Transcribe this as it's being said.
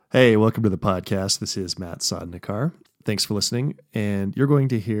Hey, welcome to the podcast. This is Matt Sodnicar. Thanks for listening. And you're going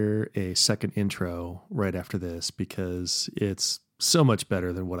to hear a second intro right after this because it's so much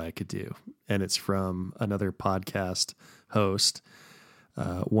better than what I could do. And it's from another podcast host,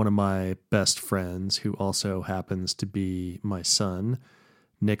 one of my best friends who also happens to be my son,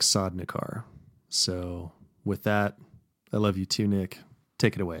 Nick Sodnicar. So with that, I love you too, Nick.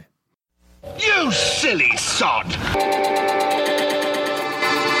 Take it away. You silly sod!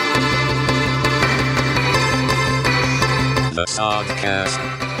 The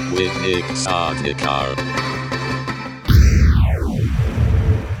Sodcast with Nick Sodnicar.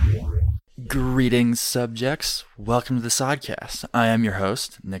 Greetings, subjects. Welcome to the Sodcast. I am your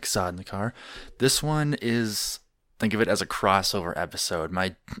host, Nick Sodnicar. This one is, think of it as a crossover episode.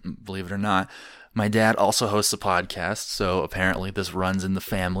 Believe it or not, my dad also hosts a podcast, so apparently this runs in the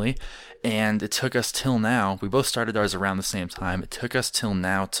family. And it took us till now, we both started ours around the same time. It took us till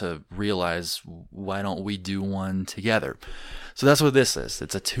now to realize, why don't we do one together? So that's what this is.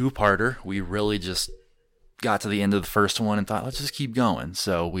 It's a two-parter. We really just got to the end of the first one and thought, let's just keep going.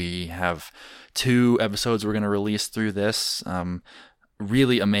 So we have 2 episodes we're going to release through this.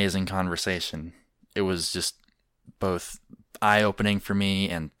 Really amazing conversation. It was just both eye-opening for me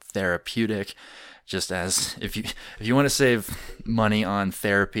and therapeutic. Just as if you want to save money on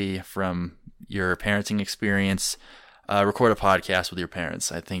therapy from your parenting experience, record a podcast with your parents.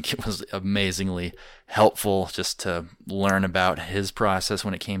 I think it was amazingly helpful just to learn about his process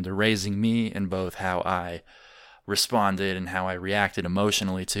when it came to raising me, and both how I responded and how I reacted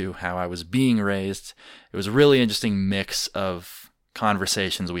emotionally to how I was being raised. It was a really interesting mix of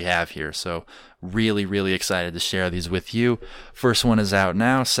conversations we have here. So really excited to share these with you. First one is out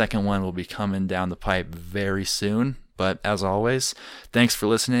now. Second one will be coming down the pipe very soon. But as always, thanks for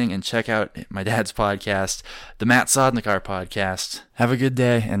listening, and check out my dad's podcast, the Matt Sodnicar podcast. Have a good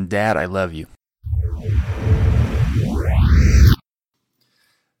day, and Dad, I love you.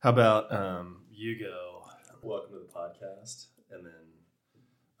 How about you go, welcome to the podcast, and then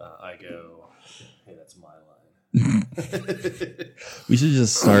I go, hey, that's my line. We should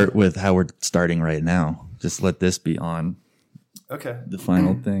just start with how we're starting right now. Just let this be on. Okay. The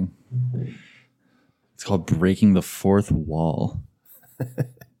final thing. It's called Breaking the Fourth Wall.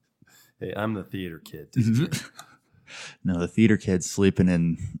 Hey, I'm the theater kid. No, the theater kid's sleeping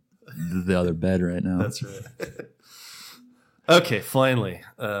in the other bed right now. That's right. Okay, finally.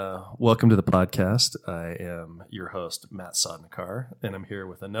 Welcome to the podcast. I am your host, Matt Sodnicar, and I'm here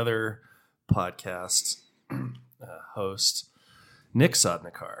with another podcast host, Nick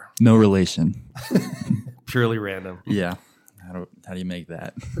Sodnicar. No relation. Purely random. Yeah. How do you make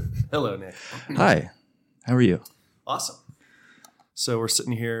that? Hello, Nick. Hi. How are you? Awesome. So we're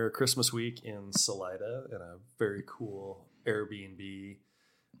sitting here Christmas week in Salida in a very cool Airbnb.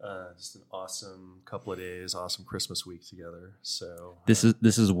 Just an awesome couple of days, awesome Christmas week together. So This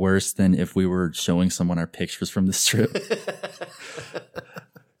is worse than if we were showing someone our pictures from this trip.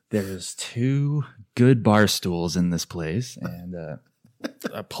 There's 2 good bar stools in this place and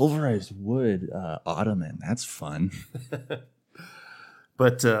a pulverized wood ottoman. That's fun.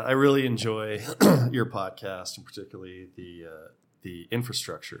 But I really enjoy your podcast, and particularly the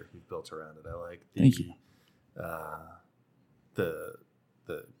infrastructure you've built around it. I like Thank you.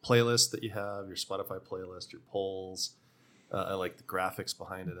 The playlist that you have, your Spotify playlist, your polls. I like the graphics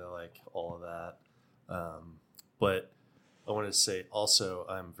behind it. I like all of that. But I wanted to say also,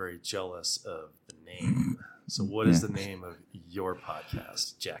 I'm very jealous of the name. So what is the name of your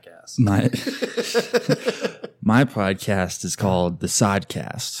podcast, jackass? My podcast is called the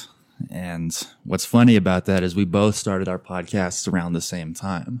Sodcast. And what's funny about that is we both started our podcasts around the same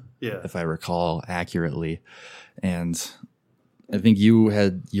time, if I recall accurately. And I think you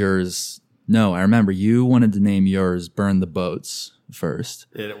had yours. No, I remember you wanted to name yours Burn the Boats first.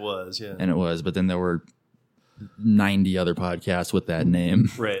 And it was, yeah. And it was, but then there were 90 other podcasts with that name.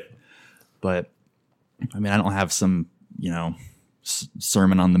 Right. But I mean, I don't have some,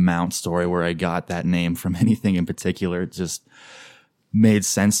 Sermon on the Mount story where I got that name from anything in particular. It just made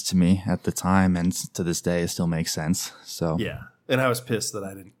sense to me at the time, and to this day it still makes sense. So yeah. And I was pissed that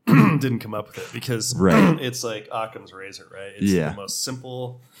I didn't come up with it because it's like Occam's razor, right? It's the most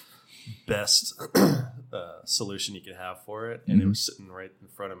simple, best solution you could have for it. And it was sitting right in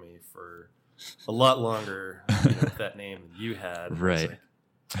front of me for a lot longer with that name than you had. Right. Like,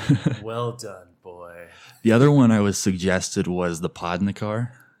 well done, boy. The other one I was suggested was the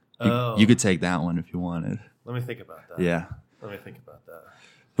Sodnicar. Oh. You could take that one if you wanted. Let me think about that. Yeah. Let me think about that.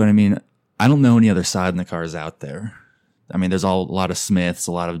 But I mean, I don't know any other Sodnicars out there. I mean, there's a lot of Smiths,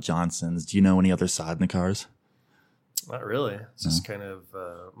 a lot of Johnsons. Do you know any other Sodnicars? Not really. It's just kind of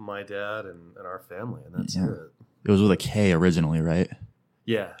my dad and our family, and that's it. It was with a K originally, right?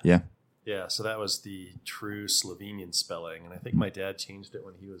 Yeah. Yeah. Yeah, so that was the true Slovenian spelling, and I think my dad changed it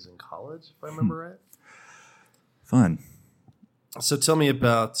when he was in college, if I remember right. Fun. So tell me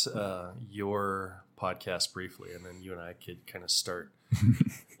about your podcast briefly, and then you and I could kind of start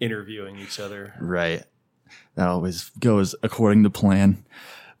interviewing each other. Right. That always goes according to plan.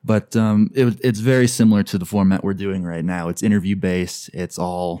 But it's very similar to the format we're doing right now. It's interview-based. It's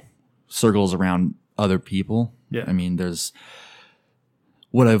all circles around other people. Yeah. I mean, there's...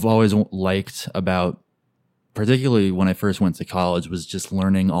 What I've always liked about, particularly when I first went to college, was just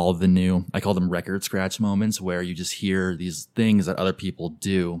learning all of the new, I call them record scratch moments, where you just hear these things that other people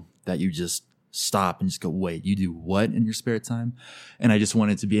do that you just stop and just go, wait, you do what in your spare time? And I just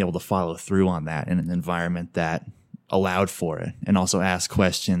wanted to be able to follow through on that in an environment that allowed for it, and also ask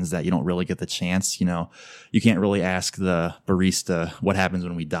questions that you don't really get the chance. You know, you can't really ask the barista what happens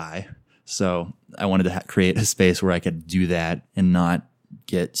when we die. So I wanted to create a space where I could do that and not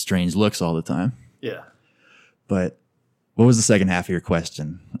get strange looks all the time. Yeah. But what was the second half of your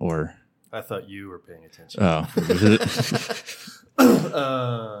question? Or I thought you were paying attention.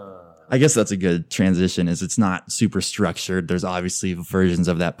 I guess that's a good transition. Is it's not super structured. There's obviously versions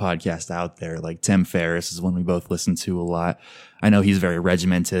of that podcast out there. Like Tim Ferriss is one we both listen to a lot. I know he's very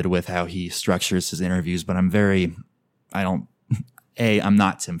regimented with how he structures his interviews, but I'm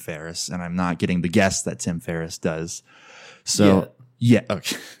not Tim Ferriss, and I'm not getting the guests that Tim Ferriss does. So yeah.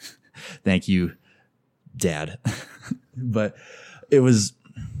 Okay. Thank you, Dad. But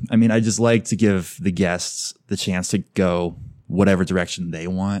I just like to give the guests the chance to go whatever direction they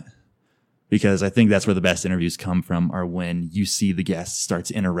want, because I think that's where the best interviews come from, are when you see the guests start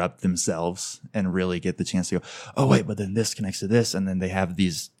to interrupt themselves and really get the chance to go, oh wait, but then this connects to this. And then they have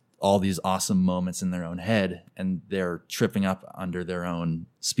all these awesome moments in their own head, and they're tripping up under their own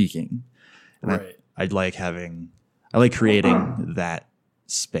speaking. And right. I like creating that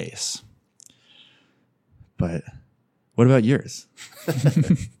space. But what about yours?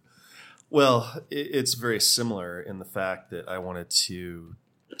 Well, it's very similar in the fact that I wanted to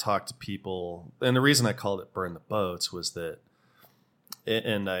talk to people. And the reason I called it Burn the Boats was that,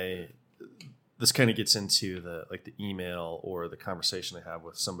 this kind of gets into the email or the conversation I have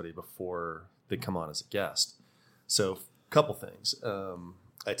with somebody before they come on as a guest. So a couple things.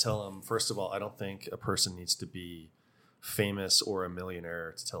 I tell them, first of all, I don't think a person needs to be famous or a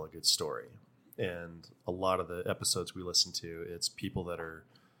millionaire to tell a good story. And a lot of the episodes we listen to, it's people that are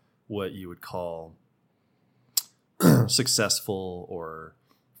what you would call successful or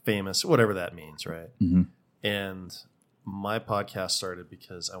famous, whatever that means, right? Mm-hmm. And my podcast started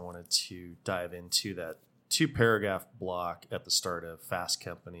because I wanted to dive into that 2-paragraph block at the start of Fast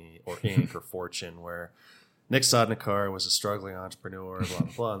Company or Inc. or Fortune, where Nick Sodnicar was a struggling entrepreneur, blah,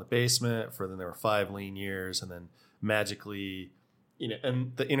 blah, blah, in the basement then there were 5 lean years, and then magically,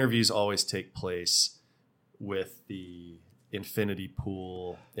 and the interviews always take place with the infinity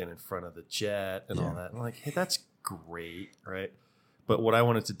pool and in front of the jet and all that. And I'm like, hey, that's great, right? But what I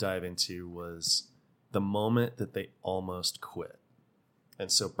wanted to dive into was the moment that they almost quit.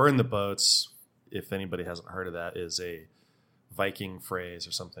 And so Burn the Boats, if anybody hasn't heard of that, is a Viking phrase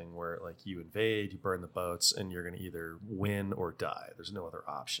or something where you invade, you burn the boats, and you're going to either win or die. There's no other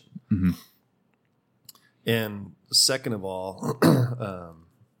option. Mm-hmm. And second of all,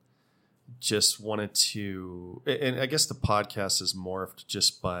 just wanted to, and I guess the podcast is morphed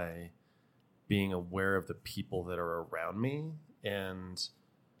just by being aware of the people that are around me and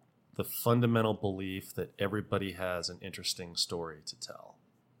the fundamental belief that everybody has an interesting story to tell.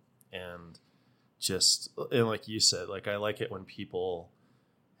 And like you said, I like it when people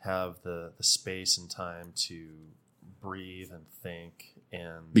have the space and time to breathe and think,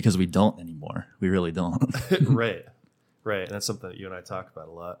 and because we don't anymore. We really don't. Right. And that's something that you and I talk about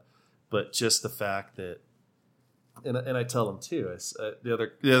a lot. But just the fact that, and I tell them too, the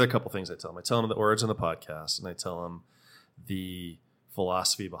other couple things I tell them the origin of the podcast, and I tell them the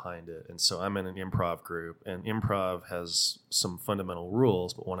philosophy behind it. And so I'm in an improv group, and improv has some fundamental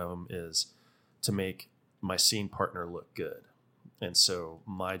rules, but one of them is to make my scene partner look good. And so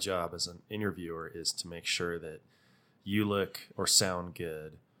my job as an interviewer is to make sure that you look or sound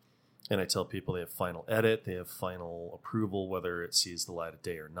good. And I tell people they have final edit, they have final approval, whether it sees the light of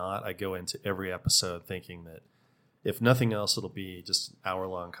day or not. I go into every episode thinking that if nothing else, it'll be just an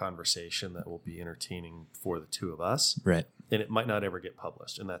hour-long conversation that will be entertaining for the two of us. Right. And it might not ever get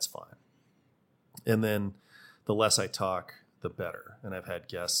published, and that's fine. And then the less I talk, the better. And I've had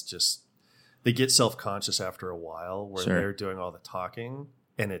guests they get self-conscious after a while where Sure. they're doing all the talking,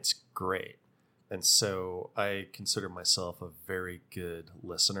 and it's great. And so I consider myself a very good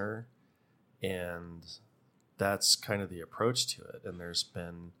listener, and that's kind of the approach to it. And there's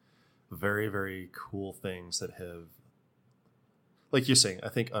been very, very cool things that have, like you're saying, I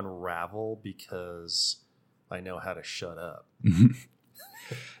think unravel because I know how to shut up.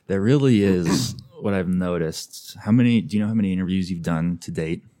 There really is what I've noticed. Do you know how many interviews you've done to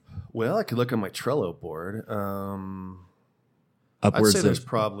date? Well, I could look on my Trello board. I'd Upwards say there's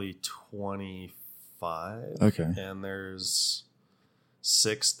probably 25. Okay. And there's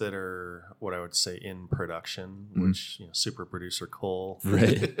 6 that are what I would say in production, which, super producer Cole,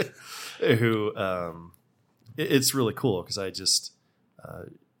 right? who, it's really cool because I just,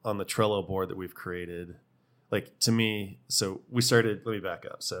 on the Trello board that we've created, like to me, so we started, let me back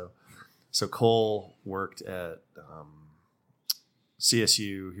up. So Cole worked at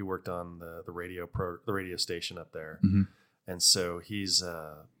CSU. He worked on the radio station up there. Mm-hmm. And so he's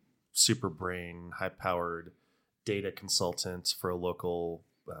a super brain, high powered data consultant for a local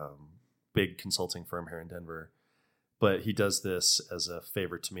big consulting firm here in Denver. But he does this as a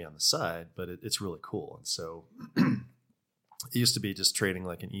favor to me on the side, but it's really cool. And so it used to be just trading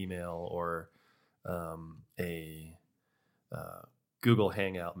like an email or a Google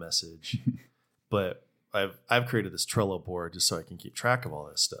Hangout message, but I've created this Trello board just so I can keep track of all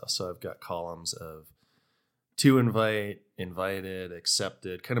this stuff. So I've got columns of to invite, invited,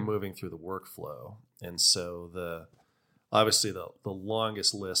 accepted, kind of moving through the workflow. And so obviously the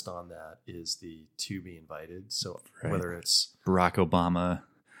longest list on that is the to be invited. So whether it's Barack Obama,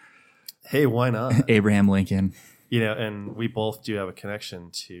 hey, why not? Abraham Lincoln. And we both do have a connection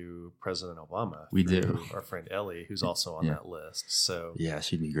to President Obama. We do. Our friend Ellie, who's also on that list. So yeah,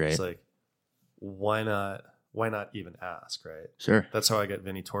 she'd be great. It's like, why not even ask, right? Sure. That's how I got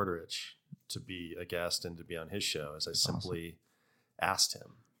Vinny Tortorich to be a guest and to be on his show, as I simply asked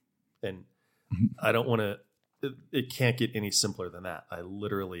him. And I don't want to, it can't get any simpler than that. I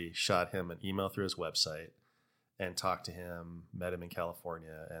literally shot him an email through his website and talked to him, met him in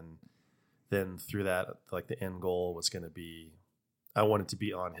California, and then through that, like the end goal was going to be, I wanted to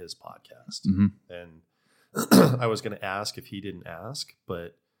be on his podcast. Mm-hmm. And I was going to ask if he didn't ask,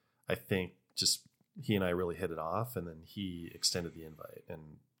 but I think just he and I really hit it off, and then he extended the invite.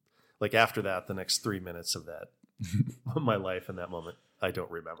 And like after that, the next 3 minutes of that, my life in that moment, I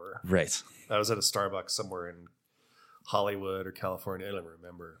don't remember. Right. I was at a Starbucks somewhere in Hollywood or California. I don't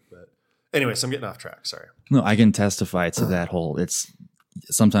remember. But anyway, so I'm getting off track. Sorry. No, I can testify to that whole,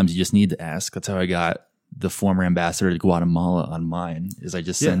 sometimes you just need to ask. That's how I got the former ambassador to Guatemala on mine. Is I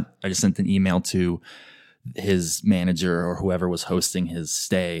just sent an email to his manager or whoever was hosting his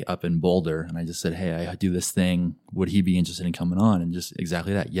stay up in Boulder, and I just said, hey, I do this thing. Would he be interested in coming on? And just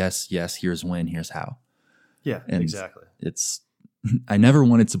exactly that. Yes. Here's when. Here's how. Yeah, and exactly. I never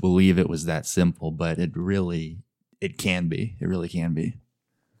wanted to believe it was that simple, but it can be. It really can be.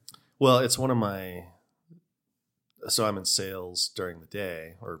 Well, it's one of my. So I'm in sales during the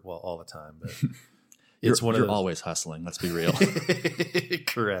day, or all the time, but you're always hustling. Let's be real.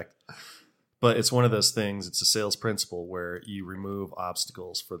 Correct. But it's one of those things. It's a sales principle where you remove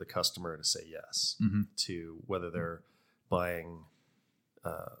obstacles for the customer to say yes to, whether they're buying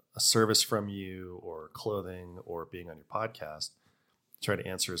a service from you or clothing or being on your podcast. Try to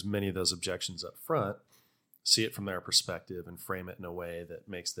answer as many of those objections up front, see it from their perspective, and frame it in a way that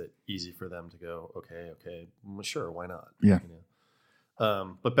makes it easy for them to go, okay, well, sure, why not? Yeah.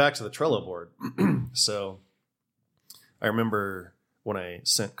 But back to the Trello board. So I remember when I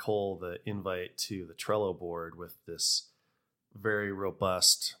sent Cole the invite to the Trello board with this very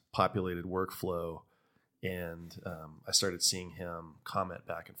robust, populated workflow, and I started seeing him comment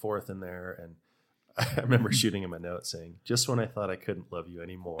back and forth in there, and I remember shooting him a note saying, just when I thought I couldn't love you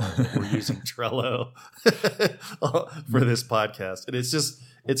anymore, we're using Trello for this podcast. And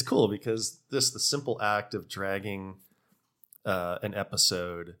it's cool because the simple act of dragging an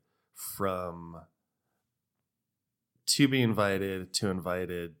episode from to be invited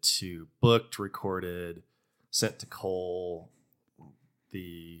to booked, recorded, sent to Cole,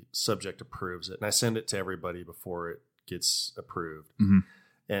 the subject approves it, and I send it to everybody before it gets approved. Mm-hmm.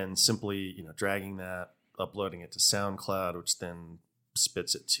 And simply, dragging that, uploading it to SoundCloud, which then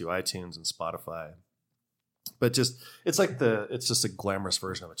spits it to iTunes and Spotify. But it's just a glamorous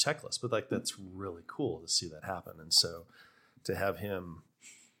version of a checklist. But that's really cool to see that happen. And so to have him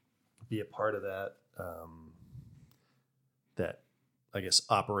be a part of that, that I guess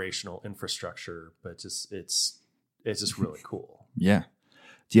operational infrastructure, but it's just really cool. Yeah.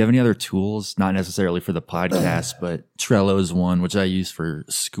 Do you have any other tools, not necessarily for the podcast, but Trello is one, which I use for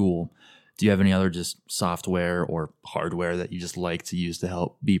school. Do you have any other just software or hardware that you just like to use to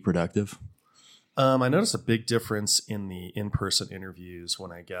help be productive? I noticed a big difference in the in-person interviews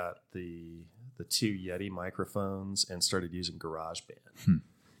when I got the 2 Yeti microphones and started using GarageBand.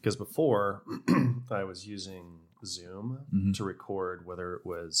 Because before, I was using Zoom to record, whether it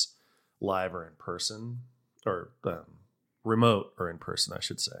was live or in person, or remote or in person, I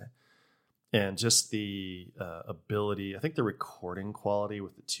should say. And just the ability, I think the recording quality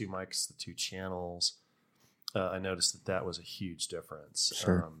with the 2 mics, the 2 channels, I noticed that was a huge difference.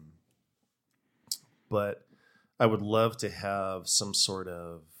 Sure. But I would love to have some sort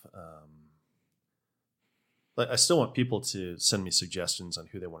of, I still want people to send me suggestions on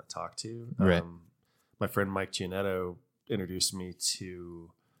who they want to talk to. Right. My friend Mike Giannetto introduced me to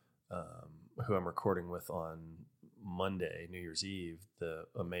who I'm recording with on Monday, New Year's Eve,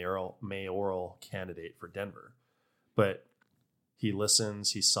 a mayoral candidate for Denver. But he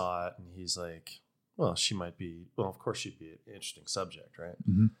listens, he saw it, and he's like, well, of course she'd be an interesting subject, right?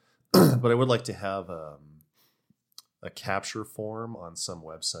 But I would like to have a capture form on some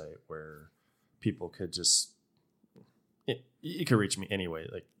website where people could just, you can reach me anyway,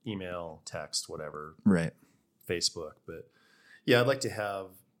 like email, text, whatever, Right. Facebook. But yeah, I'd like to have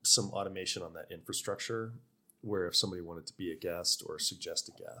some automation on that infrastructure where if somebody wanted to be a guest or suggest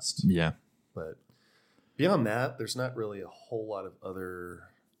a guest. Yeah. But beyond that, there's not really a whole lot of other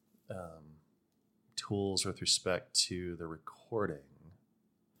tools with respect to the recording.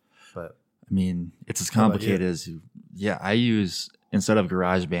 But I mean, it's as complicated as I use, instead of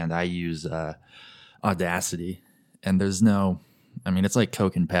GarageBand, I use Audacity, and there's it's like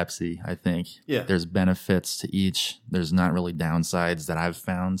Coke and Pepsi, I think. Yeah. There's benefits to each. There's not really downsides that I've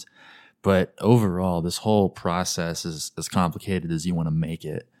found. But overall, this whole process is as complicated as you want to make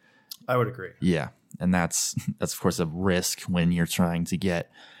it. I would agree. Yeah. And that's of course a risk when you're trying to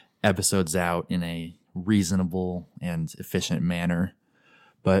get episodes out in a reasonable and efficient manner.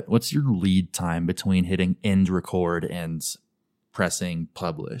 But what's your lead time between hitting end record and pressing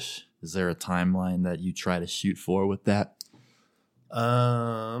publish? Is there a timeline that you try to shoot for with that?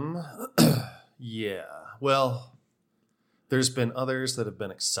 Yeah. Well, there's been others that have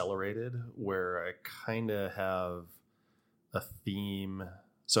been accelerated where I kind of have a theme.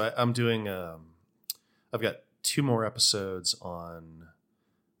 So I'm doing, I've got 2 more episodes on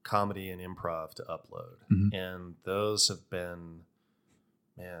comedy and improv to upload. And those have been,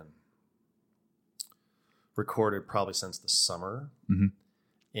 recorded probably since the summer.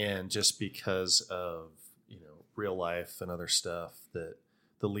 And just because of, real life and other stuff, that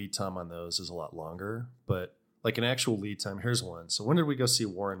the lead time on those is a lot longer. But like an actual lead time, here's one. So when did we go see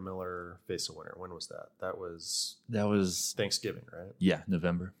Warren Miller Face a Winner? When was that? That was Thanksgiving, right? Yeah,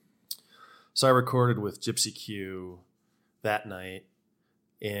 November. So I recorded with Gypsy Q that night,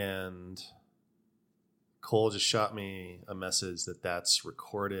 and Cole just shot me a message that's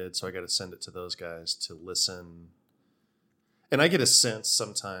recorded. So I got to send it to those guys to listen. And I get a sense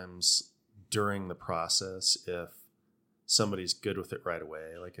sometimes during the process if somebody's good with it right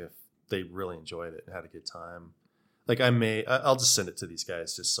away, like if they really enjoyed it and had a good time. Like I'll just send it to these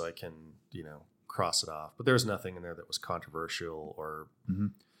guys just so I can, cross it off. But there was nothing in there that was controversial or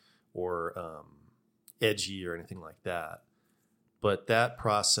edgy or anything like that. But that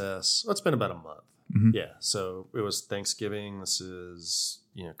process, it's been about a month. Yeah. So it was Thanksgiving. This is,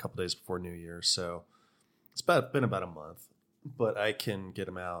 a couple days before New Year. So it's been about a month, but I can get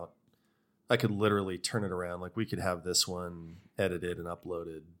them out. I could literally turn it around. Like we could have this one edited and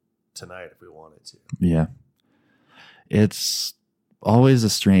uploaded tonight if we wanted to. Yeah. It's always a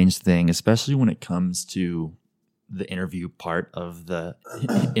strange thing, especially when it comes to the interview part of the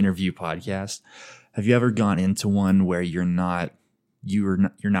interview podcast. Have you ever gone into one where you're not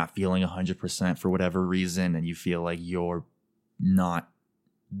feeling 100% for whatever reason, and you feel like you're not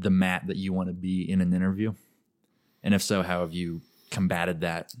the Matt that you want to be in an interview? And if so, how have you combated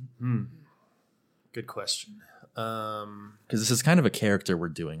that? Good question. Because this is kind of a character we're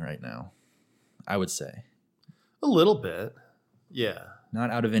doing right now, I would say. A little bit. Yeah. Not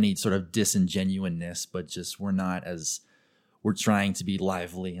out of any sort of disingenuousness, but just we're trying to be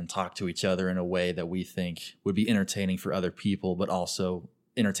lively and talk to each other in a way that we think would be entertaining for other people, but also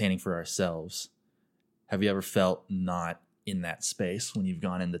entertaining for ourselves. Have you ever felt not in that space when you've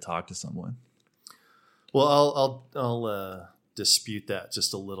gone in to talk to someone? Well, I'll dispute that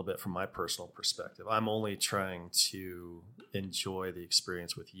just a little bit from my personal perspective. I'm only trying to enjoy the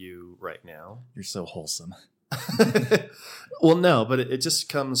experience with you right now. You're so wholesome. Well, no, but it just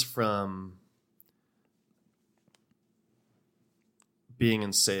comes from being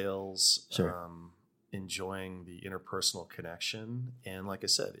in sales, sure. Enjoying the interpersonal connection. And like I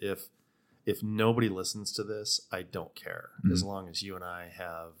said, if nobody listens to this, I don't care. As long as you and I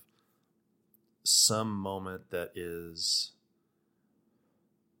have some moment that is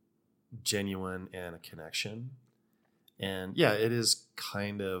genuine and a connection. And yeah, it is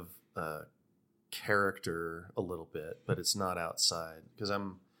kind of character a little bit, but it's not outside because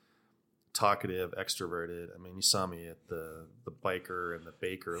I'm talkative, extroverted. I mean, you saw me at the biker and the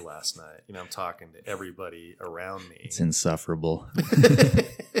baker last night. You know, I'm talking to everybody around me. It's insufferable.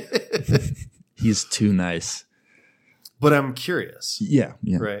 He's too nice. But I'm curious. Yeah.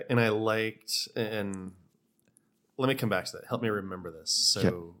 Right. And I liked, and let me come back to that. Help me remember this.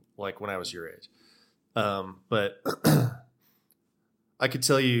 So like when I was your age. But I could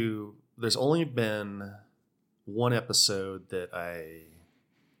tell you there's only been one episode that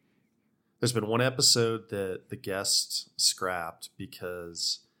there's been one episode that the guest scrapped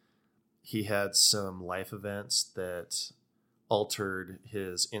because he had some life events that altered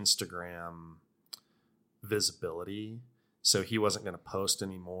his Instagram visibility. So he wasn't going to post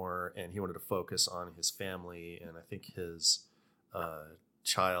anymore, and he wanted to focus on his family. And I think his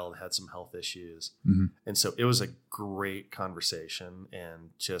child had some health issues. Mm-hmm. And so it was a great conversation.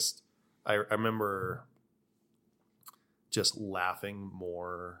 And just, I remember just laughing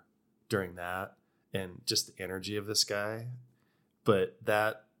more during that and just the energy of this guy. But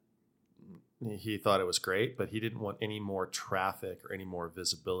that, he thought it was great, but he didn't want any more traffic or any more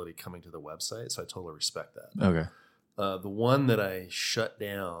visibility coming to the website. So I totally respect that. Okay. The one that I shut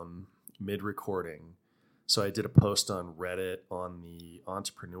down mid-recording, so I did a post on Reddit on the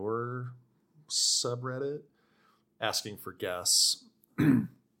entrepreneur subreddit asking for guests. And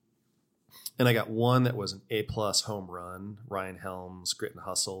I got one that was an A+ home run, Ryan Helms, Grit and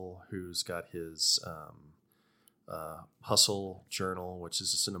Hustle, who's got his Hustle Journal, which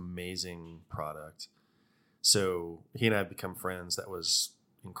is just an amazing product. So he and I have become friends. That was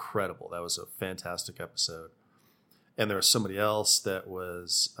incredible. That was a fantastic episode. And there was somebody else that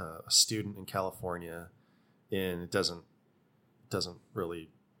was a student in California, and it doesn't really,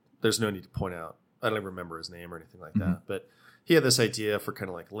 there's no need to point out. I don't even remember his name or anything like that, but he had this idea for kind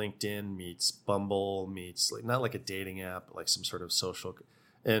of like LinkedIn meets Bumble meets like, not like a dating app, but like some sort of social.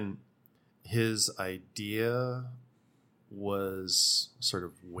 And his idea was sort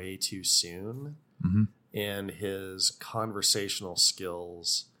of way too soon. Mm-hmm. And his conversational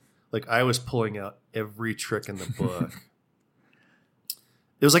skills, like I was pulling out every trick in the book.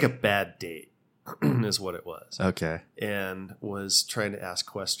 It was like a bad date is what it was. Okay. And was trying to ask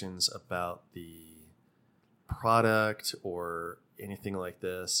questions about the product or anything like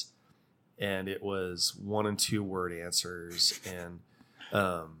this. And it was 1 and 2 word answers. And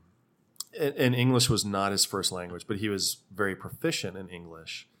English was not his first language, but he was very proficient in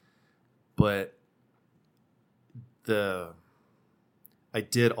English. But I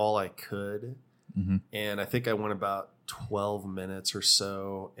did all I could. Mm-hmm. And I think I went about 12 minutes or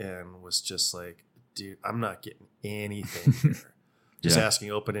so and was just like, dude, I'm not getting anything here. Just asking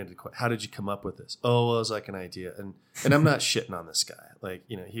open-ended questions. How did you come up with this? Oh, well, it was like an idea. And I'm not shitting on this guy. Like,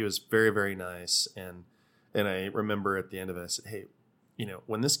 you know, he was very, very nice. And I remember at the end of it, I said, hey, you know,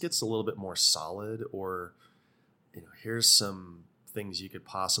 when this gets a little bit more solid, or, you know, here's some things you could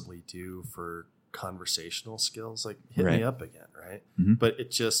possibly do for conversational skills, like hit me up again, right? Mm-hmm. But it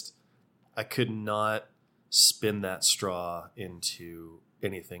just, I could not spin that straw into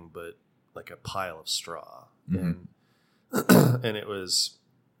anything but like a pile of straw. Mm-hmm. And it was,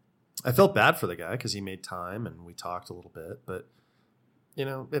 I felt bad for the guy because he made time and we talked a little bit, but you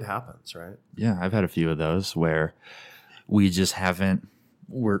know, it happens, right? Yeah. I've had a few of those where we just haven't,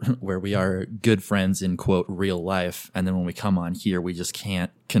 where we are good friends in quote real life. And then when we come on here, we just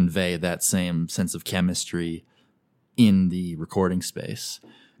can't convey that same sense of chemistry in the recording space.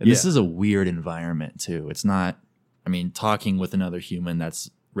 And this is a weird environment too. It's not, I mean, talking with another human,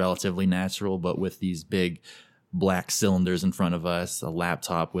 that's relatively natural, but with these big black cylinders in front of us, a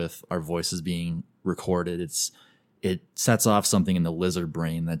laptop with our voices being recorded, it sets off something in the lizard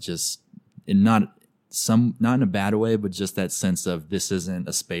brain that just, not in a bad way, but just that sense of this isn't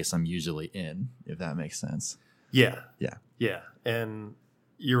a space I'm usually in, if that makes sense. Yeah. And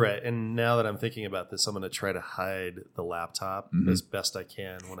you're right. And now that I'm thinking about this, I'm going to try to hide the laptop as best I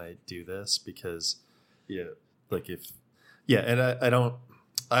can when I do this, because and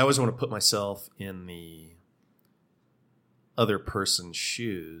I always want to put myself in the other person's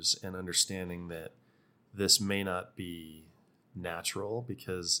shoes and understanding that this may not be natural,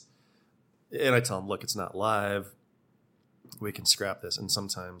 because, and I tell them, look, it's not live. We can scrap this. And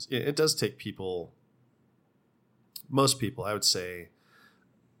sometimes it does take people, most people, I would say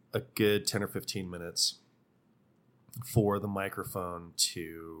a good 10 or 15 minutes for the microphone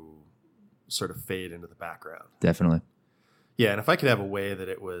to sort of fade into the background. Definitely. Yeah. And if I could have a way that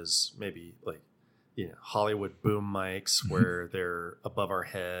it was maybe like Hollywood boom mics where they're above our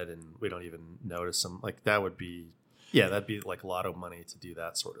head and we don't even notice them. Like that'd be like lotto money to do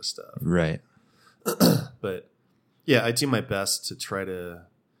that sort of stuff. Right. But yeah, I do my best to try to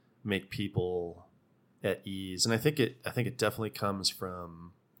make people at ease. And I think it definitely comes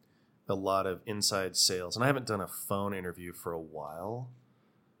from a lot of inside sales. And I haven't done a phone interview for a while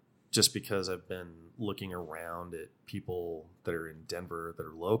just because I've been looking around at people that are in Denver that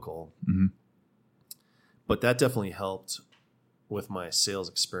are local. Mm-hmm. But that definitely helped with my sales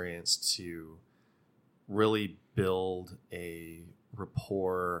experience to really build a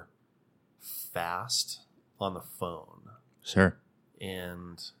rapport fast on the phone. Sure.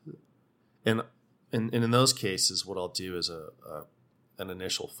 And in those cases, what I'll do is an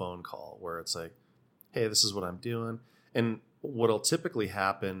initial phone call where it's like, hey, this is what I'm doing. And what'll typically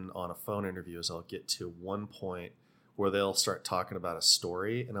happen on a phone interview is I'll get to one point where they'll start talking about a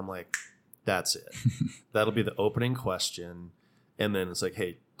story, and I'm like, that's it. That'll be the opening question. And then it's like,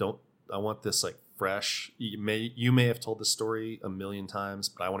 hey, I want this like fresh. You may have told this story a million times,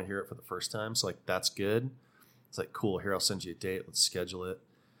 but I want to hear it for the first time. So like, that's good. It's like, cool, here, I'll send you a date. Let's schedule it.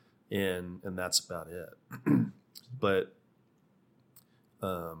 And that's about it. But I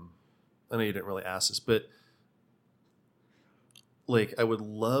know you didn't really ask this, but like, I would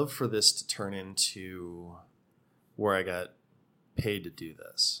love for this to turn into where I got paid to do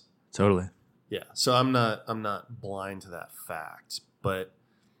this. Totally. Yeah. So I'm not blind to that fact, but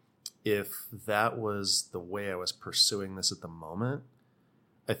if that was the way I was pursuing this at the moment,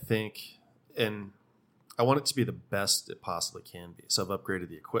 I think, and I want it to be the best it possibly can be. So I've upgraded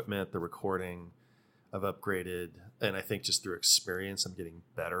the equipment, the recording, I've upgraded, and I think just through experience, I'm getting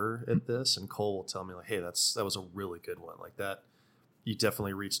better at this. And Cole will tell me like, hey, that was a really good one. Like that, you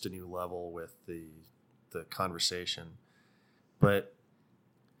definitely reached a new level with the conversation. But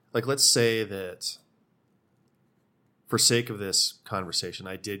like, let's say that for sake of this conversation,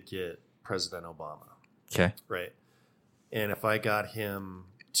 I did get President Obama. Okay. Right. And if I got him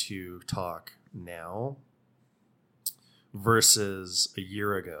to talk now versus a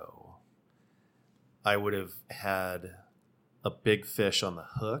year ago, I would have had a big fish on the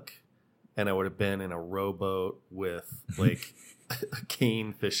hook, and I would have been in a rowboat with like a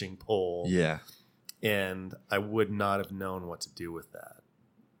cane fishing pole. Yeah. And I would not have known what to do with that.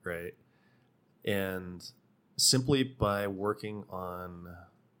 Right. And simply by working on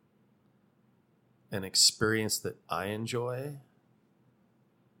an experience that I enjoy,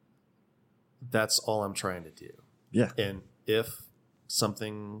 that's all I'm trying to do. Yeah. And if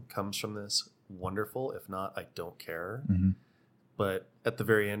something comes from this, wonderful. If not, I don't care. Mm-hmm. But at the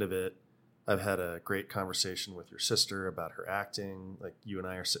very end of it, I've had a great conversation with your sister about her acting. Like, you and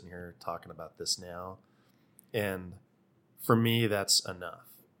I are sitting here talking about this now. And for me, that's enough.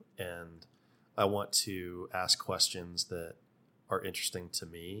 And I want to ask questions that are interesting to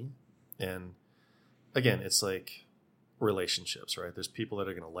me. And again, it's like relationships, right? There's people that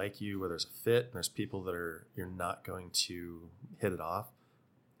are going to like you where there's a fit, and there's people that you're not going to hit it off.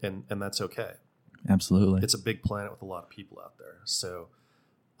 And that's okay. Absolutely. It's a big planet with a lot of people out there. So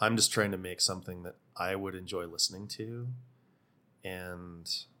I'm just trying to make something that I would enjoy listening to, and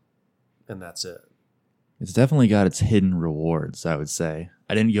that's it. It's definitely got its hidden rewards, I would say.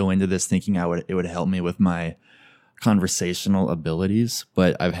 I didn't go into this thinking it would help me with my conversational abilities,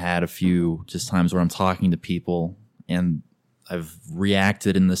 but I've had a few just times where I'm talking to people and I've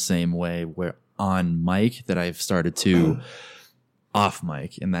reacted in the same way where on mic that I've started to off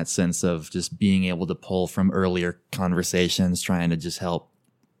mic, in that sense of just being able to pull from earlier conversations, trying to just help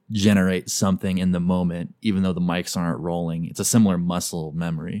generate something in the moment, even though the mics aren't rolling. It's a similar muscle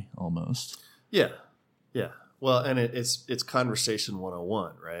memory almost. Yeah. Yeah. Well, and it's conversation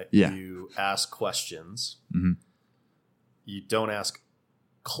 101, right? Yeah. You ask questions. Mm-hmm. You don't ask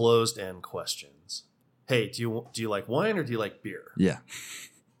closed-end questions. Hey, do you like wine or do you like beer? Yeah.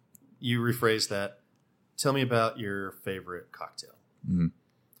 You rephrase that. Tell me about your favorite cocktail.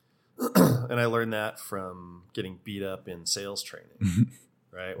 Mm-hmm. And I learned that from getting beat up in sales training,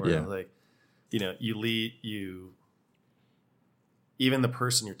 right? Where Yeah. like, even the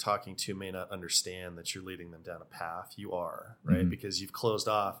person you're talking to may not understand that you're leading them down a path. You are, right? Mm-hmm. Because you've closed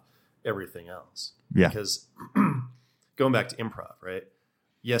off everything else. Yeah. Because going back to improv, right?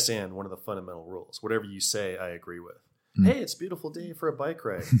 Yes, and one of the fundamental rules. Whatever you say, I agree with. Mm-hmm. Hey, it's a beautiful day for a bike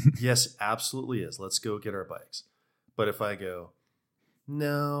ride. Yes, it absolutely is. Let's go get our bikes. But if I go,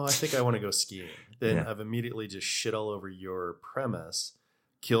 no, I think I want to go skiing, then Yeah. I've immediately just shit all over your premise,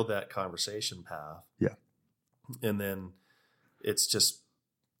 killed that conversation path. Yeah. And then it's just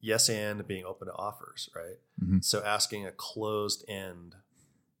yes and being open to offers, right? Mm-hmm. So asking a closed end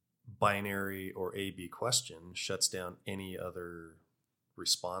binary or A/B question shuts down any other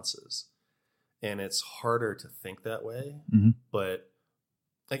responses. And it's harder to think that way. But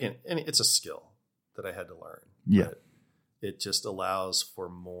again, and it's a skill that I had to learn. Yeah. But it just allows for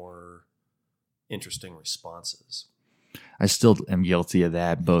more interesting responses. I still am guilty of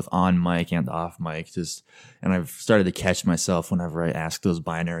that, both on mic and off mic. And I've started to catch myself whenever I ask those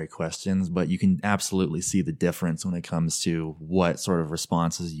binary questions, but you can absolutely see the difference when it comes to what sort of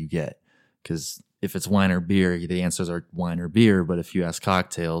responses you get. Because if it's wine or beer, the answers are wine or beer. But if you ask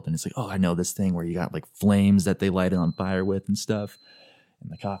cocktail, then it's like, oh, I know this thing where you got like flames that they light it on fire with and stuff.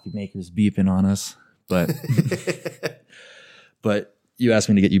 And the coffee maker's beeping on us. But, but you asked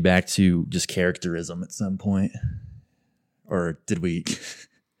me to get you back to just characterism at some point. Or did we?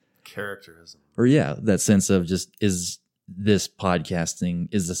 Characterism. Or yeah, that sense of just, is this podcasting,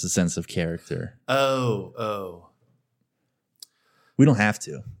 is this a sense of character? Oh. We don't have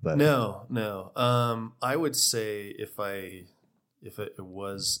to, but no. I would say if it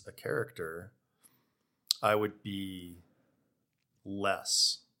was a character, I would be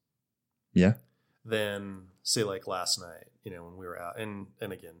less. Yeah. Than say like last night, when we were out, and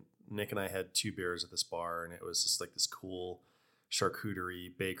again, Nick and I had 2 beers at this bar, and it was just like this cool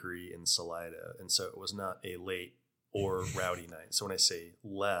charcuterie bakery in Salida, and so it was not a late or rowdy night. So when I say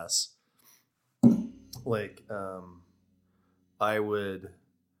less, like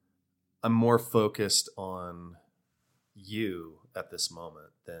I'm more focused on you at this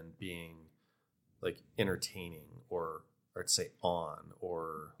moment than being like entertaining or I'd say on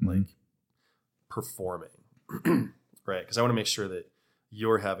or like performing, right? Because I want to make sure that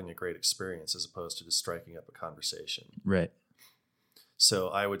you're having a great experience as opposed to just striking up a conversation. Right. So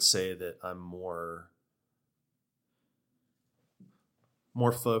I would say that I'm more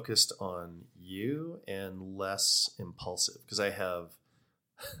focused on you and less impulsive because I have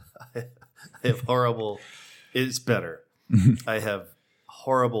horrible, it's better. I have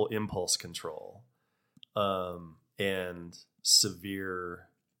horrible impulse control and severe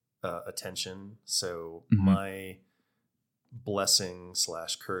attention. So my blessing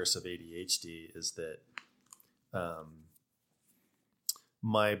 / curse of ADHD is that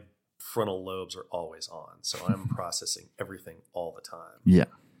my frontal lobes are always on. So I'm processing everything all the time. Yeah.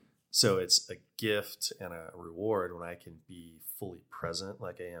 So it's a gift and a reward when I can be fully present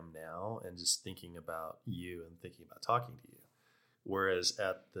like I am now and just thinking about you and thinking about talking to you. Whereas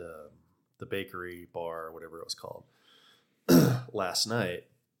at the bakery bar, whatever it was called, last night,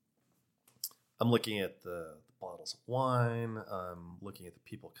 I'm looking at the bottles of wine. I'm looking at the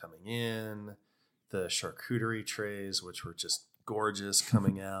people coming in, the charcuterie trays, which were just gorgeous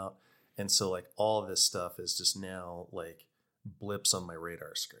coming out. And so like all this stuff is just now like blips on my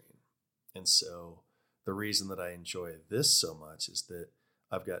radar screen. And so the reason that I enjoy this so much is that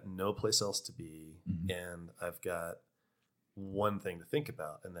I've got no place else to be and I've got one thing to think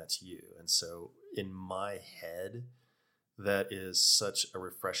about, and that's you. And so in my head, that is such a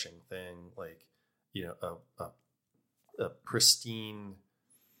refreshing thing. Like, a pristine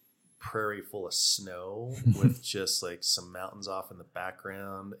prairie full of snow with just like some mountains off in the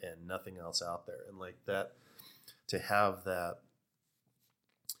background and nothing else out there. And like that, to have that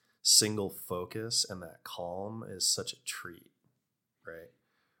single focus and that calm is such a treat. Right.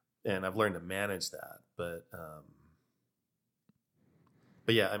 And I've learned to manage that, but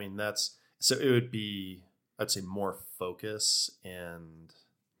yeah, I mean, so it would be, I'd say more focus and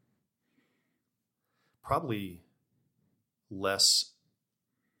probably less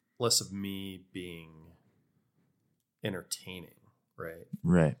of me being entertaining, right?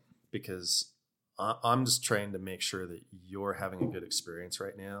 Right. Because I'm just trying to make sure that you're having a good experience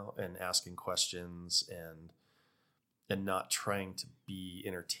right now and asking questions and not trying to be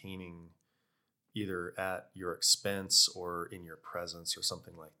entertaining either at your expense or in your presence or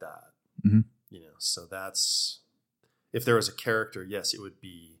something like that. So that's, if there was a character, yes, it would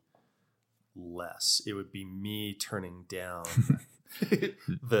be less. It would be me turning down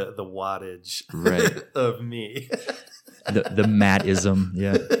the wattage of me. the Mattism,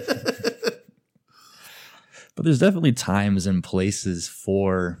 yeah. But there's definitely times and places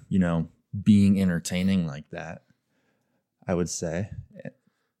for, being entertaining like that, I would say.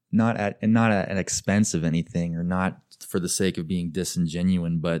 Not at an expense of anything or not for the sake of being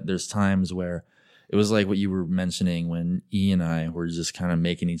disingenuous, but there's times where it was like what you were mentioning when E and I were just kind of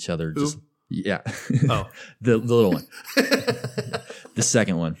making each other just yeah. Oh. the little one. The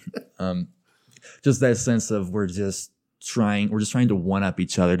second one. Just that sense of we're just trying to one up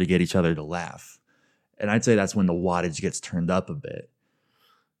each other to get each other to laugh. And I'd say that's when the wattage gets turned up a bit.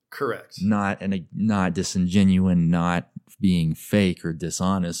 Correct. Not disingenuous, not being fake or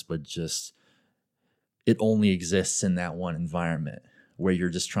dishonest, but just it only exists in that one environment where you're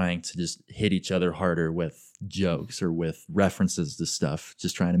just trying to just hit each other harder with jokes or with references to stuff,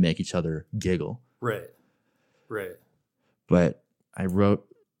 just trying to make each other giggle. Right. But I wrote,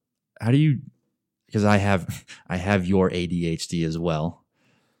 how do you, because I have your ADHD as well.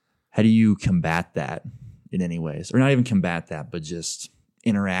 How do you combat that in any ways? Or not even combat that, but just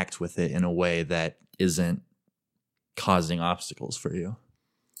interact with it in a way that isn't causing obstacles for you?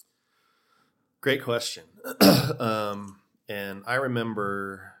 Great question. And I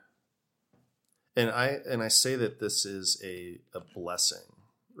remember, and I say that this is a blessing,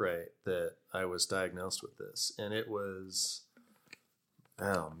 right? That I was diagnosed with this. And it was,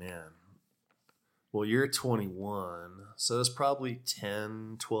 oh man. Well, you're 21. So it's probably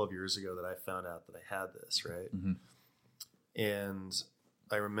 10, 12 years ago that I found out that I had this, right? Mm-hmm. And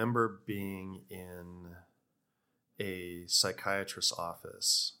I remember being in a psychiatrist's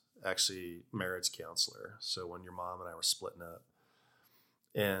office, actually marriage counselor. So when your mom and I were splitting up,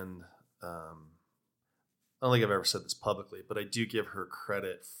 and I don't think I've ever said this publicly, but I do give her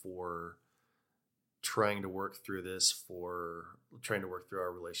credit for trying to work through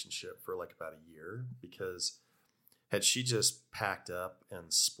our relationship for like about a year, because had she just packed up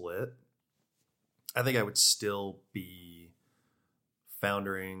and split, I think I would still be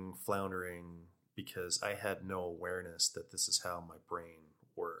floundering, because I had no awareness that this is how my brain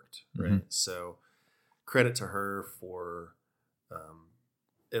worked, right? Mm-hmm. So credit to her for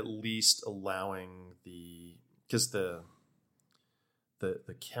at least allowing because the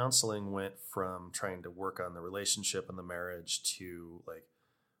counseling went from trying to work on the relationship and the marriage to like,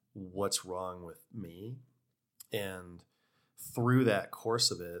 what's wrong with me? And through that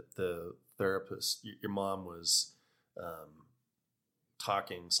course of it, the therapist, your mom was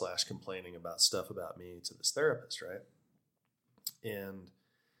talking / complaining about stuff about me to this therapist, right? And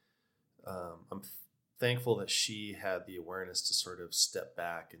I'm thankful that she had the awareness to sort of step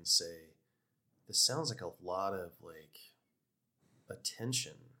back and say, this sounds like a lot of like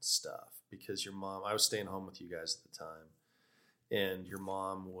attention stuff, because your mom, I was staying home with you guys at the time, and your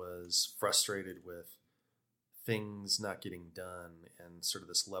mom was frustrated with things not getting done and sort of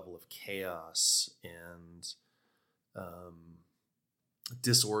this level of chaos and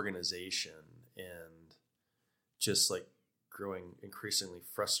disorganization, and just like growing increasingly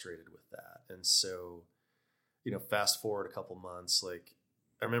frustrated with that. And so, fast forward a couple months, like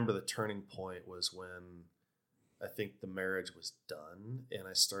I remember the turning point was when I think the marriage was done and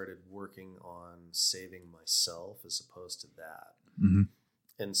I started working on saving myself as opposed to that. Mm-hmm.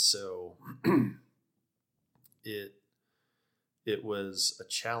 And so it was a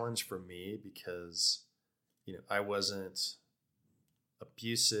challenge for me because, I wasn't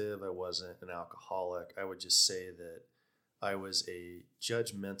abusive. I wasn't an alcoholic. I would just say that I was a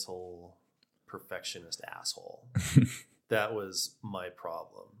judgmental perfectionist asshole. That was my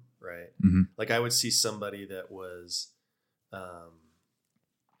problem, right? Mm-hmm. Like I would see somebody that was,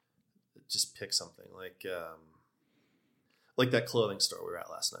 just pick something like that clothing store we were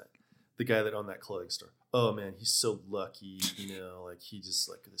at last night. The guy that owned that clothing store. Oh man, he's so lucky, like he just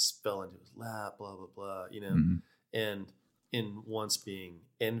like this fell into his lap, blah, blah, blah, Mm-hmm. and in once being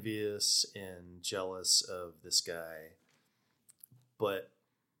envious and jealous of this guy, but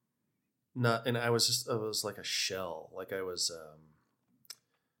not, and I was like a shell, like I was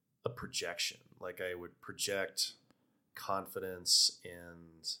a projection, like I would project confidence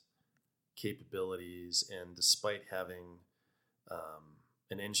and capabilities, and despite having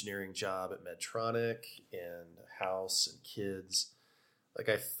an engineering job at Medtronic and a house and kids, like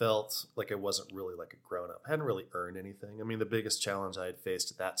I felt like I wasn't really like a grown up. I hadn't really earned anything. I mean, the biggest challenge I had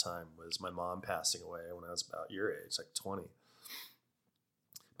faced at that time was my mom passing away when I was about your age, like 20.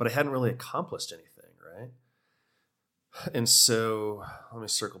 But I hadn't really accomplished anything, right? And so let me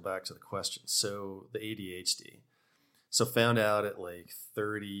circle back to the question. So the ADHD. So found out at like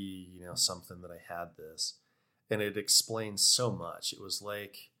 30, something that I had this, and it explains so much. It was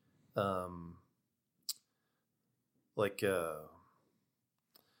like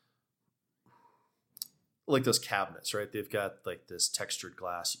those cabinets, right? They've got like this textured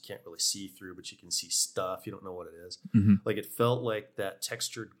glass you can't really see through, but you can see stuff. You don't know what it is. Mm-hmm. Like it felt like that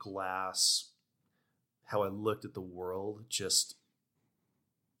textured glass, how I looked at the world just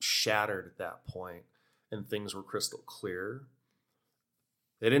shattered at that point, and things were crystal clear.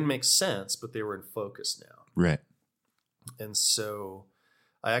 They didn't make sense, but they were in focus now. Right. And so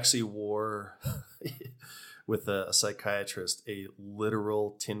I actually wore with a psychiatrist a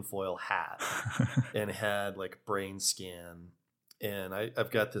literal tinfoil hat and had like a brain scan. And I've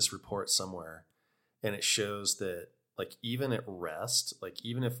got this report somewhere, and it shows that like even at rest, like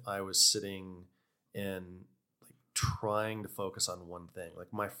even if I was sitting and like trying to focus on one thing,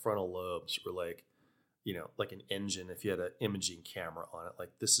 like my frontal lobes were like, you know, like an engine, if you had an imaging camera on it, like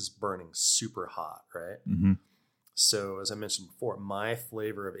this is burning super hot, right? Mm-hmm. So as I mentioned before, my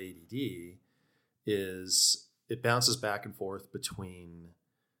flavor of ADD is it bounces back and forth between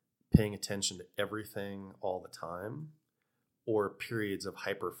paying attention to everything all the time or periods of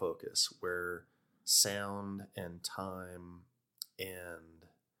hyper focus where sound and time and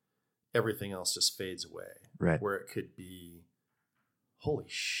everything else just fades away. Right. Where it could be, holy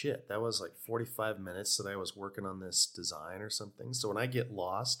shit, that was like 45 minutes that I was working on this design or something. So when I get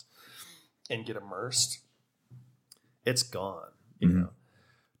lost and get immersed, it's gone, you know.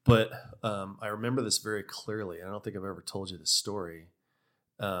 But I remember this very clearly. I don't think I've ever told you this story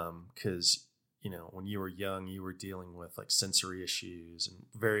because, you know, when you were young, you were dealing with like sensory issues and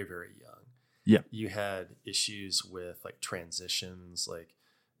very, very young. Yeah. You had issues with like transitions, like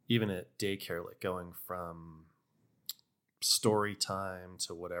even at daycare, like going from story time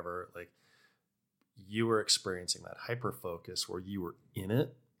to whatever, like you were experiencing that hyper focus where you were in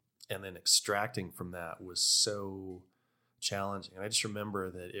it, and then extracting from that was so challenging. And I just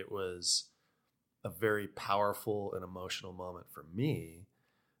remember that it was a very powerful and emotional moment for me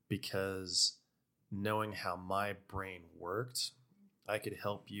because knowing how my brain worked, I could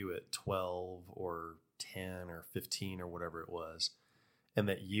help you at 12 or 10 or 15 or whatever it was, and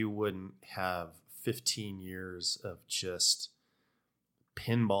that you wouldn't have 15 years of just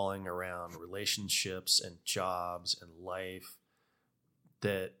pinballing around relationships and jobs and life,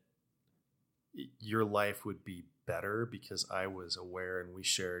 that your life would be better because I was aware and we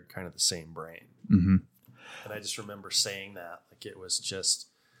shared kind of the same brain. Mm-hmm. And I just remember saying that, like it was just,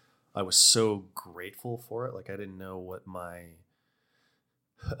 I was so grateful for it. Like I didn't know what my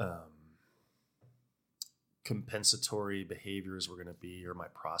compensatory behaviors were going to be or my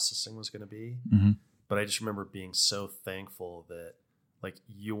processing was going to be. Mm-hmm. But I just remember being so thankful that like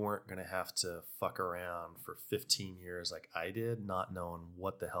you weren't going to have to fuck around for 15 years like I did, not knowing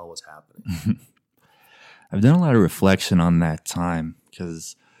what the hell was happening. I've done a lot of reflection on that time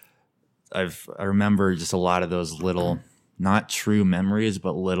because I remember just a lot of those little, not true memories,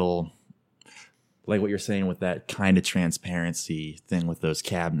 but little, like what you're saying with that kind of transparency thing with those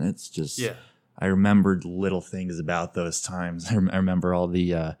cabinets. Just, yeah. I remembered little things about those times. I remember all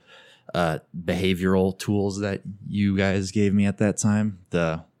the behavioral tools that you guys gave me at that time,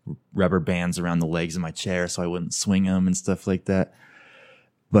 the rubber bands around the legs of my chair so I wouldn't swing them and stuff like that.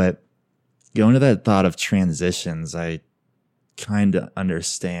 But going to that thought of transitions, I kind of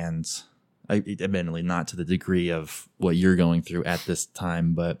understand, admittedly not to the degree of what you're going through at this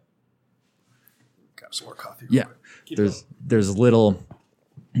time, but grab some more coffee. Yeah, there's little,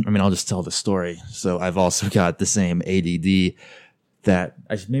 I mean, I'll just tell the story. So I've also got the same ADD that,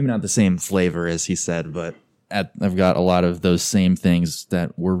 maybe not the same flavor as he said, but I've got a lot of those same things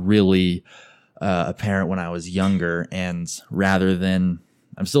that were really apparent when I was younger. And rather than,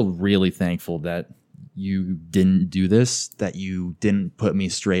 I'm still really thankful that you didn't do this, that you didn't put me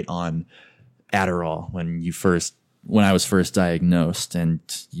straight on Adderall when I was first diagnosed, and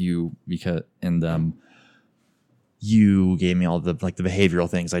you gave me all the behavioral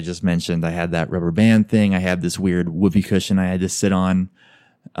things I just mentioned. I had that rubber band thing. I had this weird whoopee cushion I had to sit on,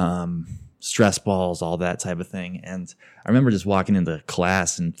 stress balls, all that type of thing. And I remember just walking into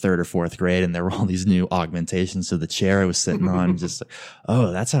class in 3rd or 4th grade, and there were all these new augmentations to the chair I was sitting on. Just like,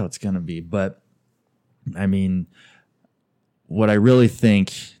 oh, that's how it's going to be. But I mean, what I really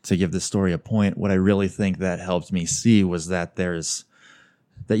think, to give this story a point, what I really think that helped me see was that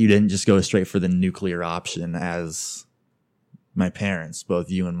that you didn't just go straight for the nuclear option as my parents, both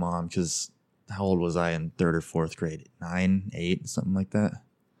you and mom, because how old was I in 3rd or 4th grade? 9, 8, something like that.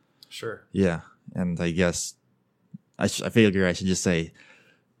 Sure. Yeah. And I guess I figure I should just say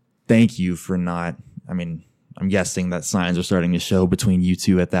thank you for not, I mean, I'm guessing that signs are starting to show between you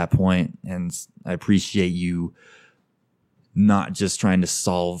two at that point, and I appreciate you not just trying to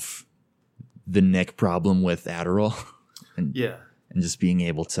solve the Nick problem with Adderall. And just being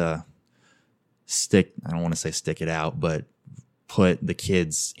able to I don't want to say stick it out, but put the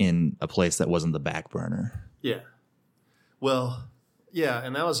kids in a place that wasn't the back burner. Yeah. Well, yeah,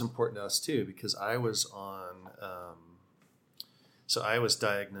 and that was important to us too, because I was so I was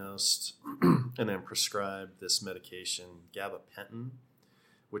diagnosed and then prescribed this medication, gabapentin,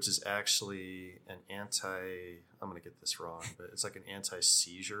 which is actually an I'm going to get this wrong, but it's like an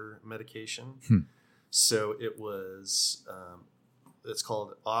anti-seizure medication. So it was, it's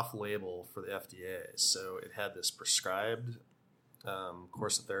called off-label for the FDA. So it had this prescribed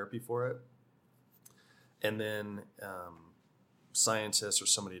course of therapy for it. And then scientists or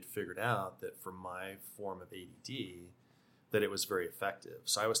somebody had figured out that for my form of ADD, that it was very effective.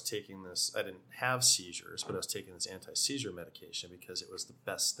 So I was taking this, I didn't have seizures, but I was taking this anti-seizure medication because it was the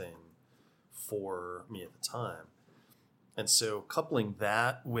best thing for me at the time. And so coupling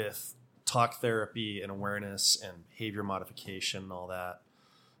that with talk therapy and awareness and behavior modification and all that,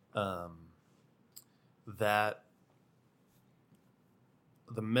 that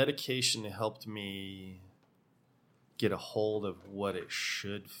the medication helped me get a hold of what it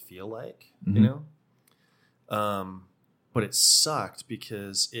should feel like, you know? But it sucked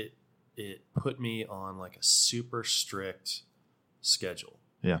because it put me on like a super strict schedule.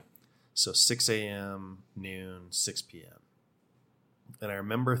 Yeah. So 6 a.m., noon, 6 p.m. And I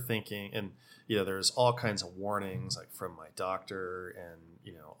remember thinking, and, you know, there's all kinds of warnings like from my doctor and,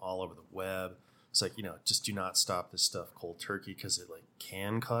 you know, all over the web. It's like, you know, just do not stop this stuff cold turkey because it like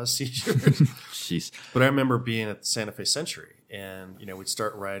can cause seizures. Jeez. But I remember being at the Santa Fe Century and, you know, we'd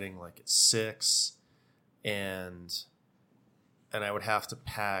start riding like at 6 and I would have to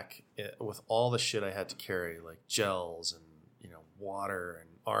pack it with all the shit I had to carry, like gels and, you know, water and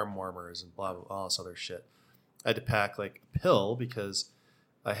arm warmers and blah, blah, blah, all this other shit. I had to pack like a pill because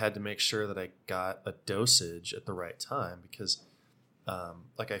I had to make sure that I got a dosage at the right time because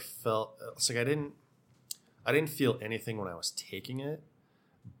like I felt, it's like I didn't feel anything when I was taking it,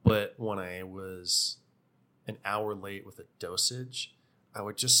 but when I was an hour late with a dosage, I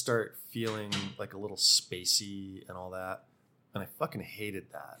would just start feeling like a little spacey and all that. And I fucking hated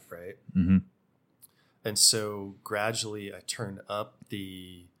that, right? Mm-hmm. And so gradually I turned up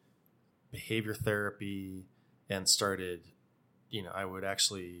the behavior therapy and started, you know, I would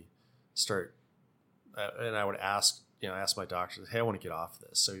actually start, and I would ask my doctor, hey, I want to get off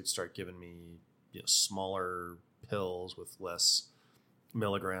this. So he'd start giving me, you know, smaller pills with less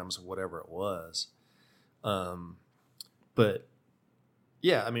milligrams of whatever it was. But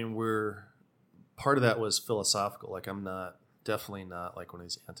yeah, I mean, part of that was philosophical. Like I'm definitely not like one of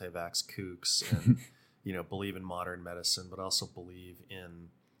these anti-vax kooks and, you know, believe in modern medicine, but also believe in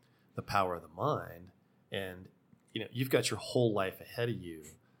the power of the mind. And, you know, you've got your whole life ahead of you.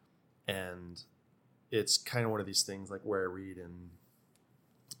 And it's kind of one of these things like where I read in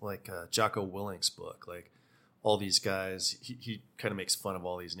like Jocko Willink's book, like all these guys, he kind of makes fun of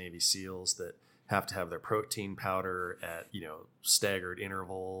all these Navy SEALs that have to have their protein powder at, you know, staggered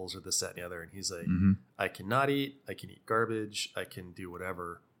intervals or this, that, and the other. And he's like, I cannot eat, I can eat garbage, I can do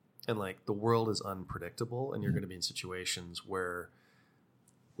whatever. And like the world is unpredictable and you're going to be in situations where,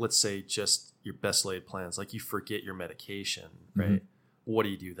 let's say just your best laid plans, like you forget your medication, right? What do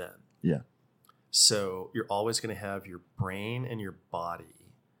you do then? Yeah. So you're always going to have your brain and your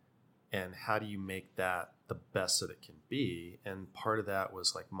body. And how do you make that the best that it can be? And part of that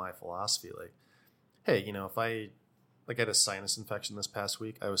was like my philosophy, like, hey, you know, if I had a sinus infection this past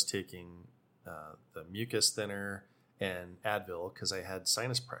week, I was taking the mucus thinner and Advil because I had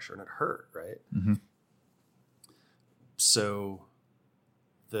sinus pressure and it hurt, right? So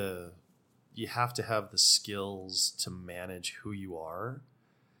you have to have the skills to manage who you are.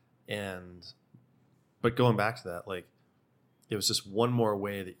 But going back to that, like, it was just one more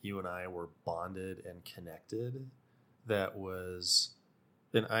way that you and I were bonded and connected that was,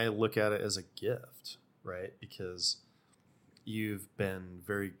 and I look at it as a gift, right? Because you've been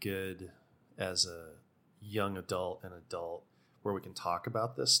very good as a young adult and adult where we can talk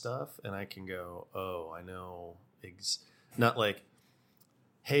about this stuff and I can go, oh, I know, not like,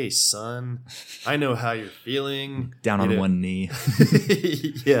 hey, son, I know how you're feeling. Down on one knee.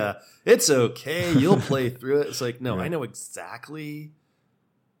 Yeah, it's okay. You'll play through it. It's like, no, right. I know exactly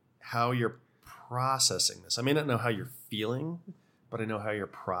how you're processing this. I may not know how you're feeling, but I know how you're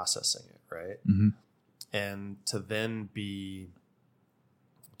processing it, right? And to then be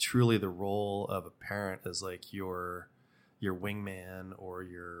truly the role of a parent as like your wingman or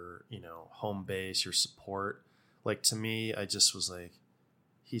your, you know, home base, your support. Like to me, I just was like,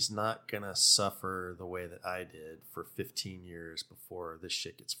 he's not going to suffer the way that I did for 15 years before this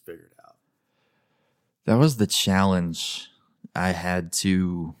shit gets figured out. That was the challenge I had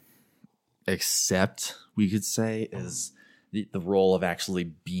to accept, we could say, is the role of actually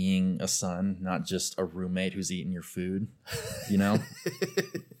being a son, not just a roommate who's eating your food, you know?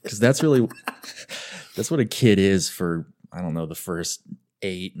 Because that's what a kid is for, I don't know, the first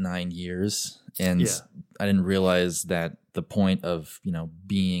 8-9 years. And I didn't realize that the point of, you know,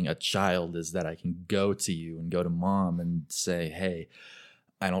 being a child is that I can go to you and go to mom and say, hey,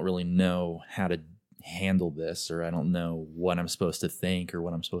 I don't really know how to handle this, or I don't know what I'm supposed to think or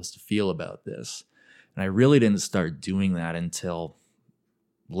what I'm supposed to feel about this. And I really didn't start doing that until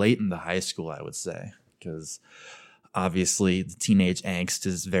late in the high school, I would say. because obviously the teenage angst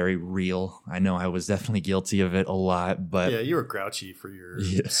is very real. I know I was definitely guilty of it a lot, but yeah, you were grouchy for your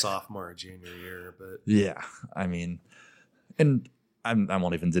sophomore or junior year, but yeah, I mean, and I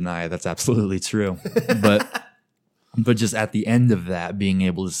won't even deny it. That's absolutely true. But just at the end of that, being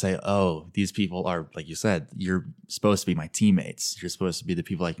able to say, oh, these people are, like you said, you're supposed to be my teammates. You're supposed to be the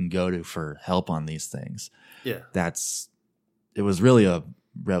people I can go to for help on these things. Yeah. It was really a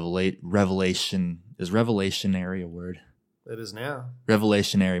revelation. Is revelationary a word? It is now.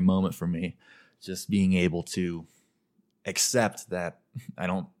 Revelationary moment for me. Just being able to accept that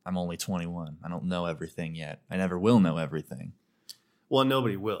I'm only 21. I don't know everything yet. I never will know everything. Well,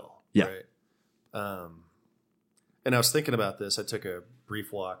 nobody will. Yeah. Right? And I was thinking about this. I took a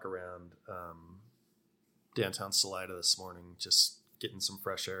brief walk around downtown Salida this morning, just getting some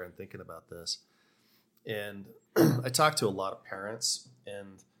fresh air and thinking about this. And I talked to a lot of parents,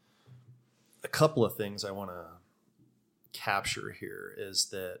 and a couple of things I want to capture here is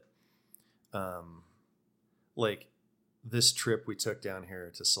that, like this trip we took down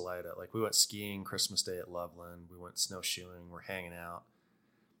here to Salida, like we went skiing Christmas Day at Loveland. We went snowshoeing. We're hanging out.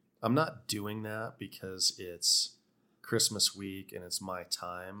 I'm not doing that because it's Christmas week and it's my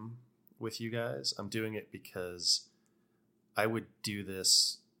time with you guys. I'm doing it because I would do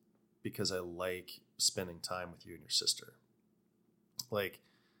this because I like spending time with you and your sister. Like,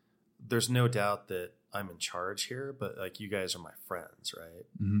 there's no doubt that I'm in charge here, but like you guys are my friends, right?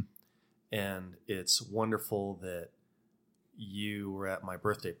 Mm-hmm. And it's wonderful that you were at my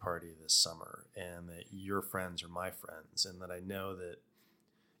birthday party this summer and that your friends are my friends, and that I know that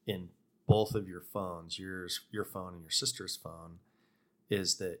in both of your phones, your phone and your sister's phone,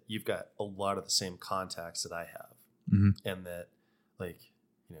 is that you've got a lot of the same contacts that I have. Mm-hmm. And that, like,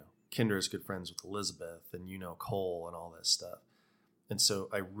 you know, Kendra is good friends with Elizabeth, and you know Cole and all this stuff. And so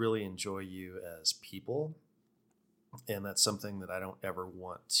I really enjoy you as people, and that's something that I don't ever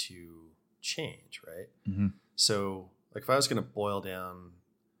want to change, right? Mm-hmm. So, like, if I was going to boil down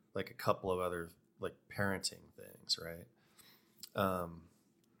like a couple of other like parenting things, right?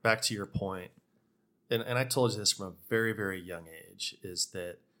 Back to your point, and I told you this from a very, very young age, is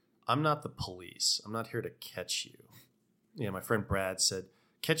that I'm not the police. I'm not here to catch you. You know, my friend Brad said,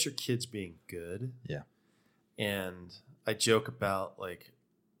 catch your kids being good. Yeah. And I joke about, like,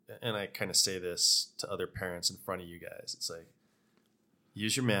 and I kind of say this to other parents in front of you guys. It's like,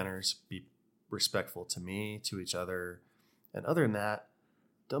 use your manners, be respectful to me, to each other. And other than that,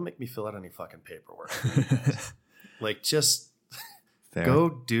 don't make me fill out any fucking paperwork. Like, just Fair. go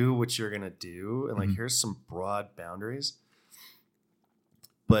do what you're going to do. And like, Mm-hmm. here's some broad boundaries.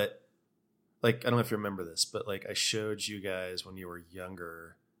 But like, I don't know if you remember this, but like I showed you guys when you were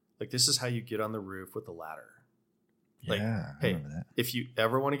younger, like, this is how you get on the roof with the ladder. Like, Yeah, I hey, remember that. if you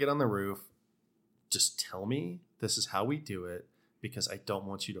ever want to get on the roof, just tell me. This is how we do it, because I don't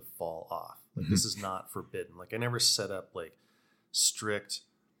want you to fall off. Like, Mm-hmm. this is not forbidden. Like, I never set up like strict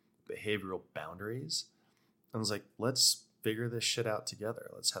behavioral boundaries. I was like, let's figure this shit out together.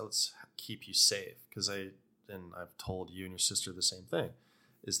 Let's keep you safe. Because I've told you and your sister the same thing,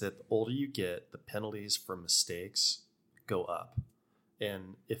 is that the older you get, the penalties for mistakes go up.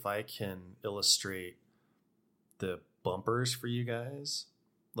 And if I can illustrate the bumpers for you guys,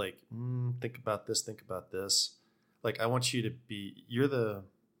 like, think about this. Like, I want you to be, you're the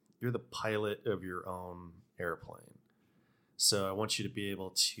pilot of your own airplane. So I want you to be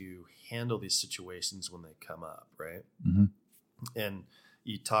able to handle these situations when they come up, right? Mm-hmm. And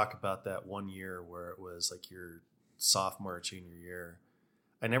you talk about that one year where it was like your sophomore or junior year.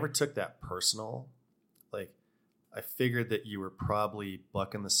 I never took that personal. Like, I figured that you were probably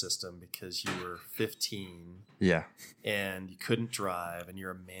bucking the system because you were 15. Yeah. And you couldn't drive, and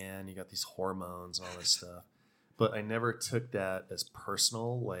you're a man, you got these hormones and all this stuff. But I never took that as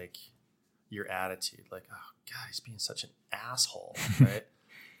personal, like your attitude, like, oh God, he's being such an asshole, right?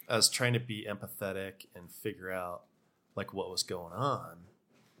 I was trying to be empathetic and figure out like what was going on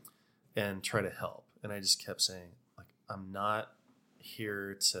and try to help. And I just kept saying, like, I'm not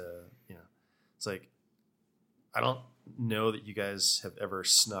here to, you know, it's like, I don't know that you guys have ever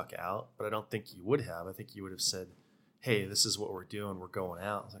snuck out, but I don't think you would have. I think you would have said, hey, this is what we're doing. We're going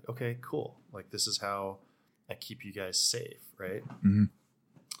out. I was like, okay, cool. Like, this is how I keep you guys safe, right? Mm-hmm.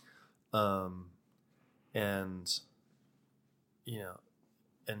 And, you know,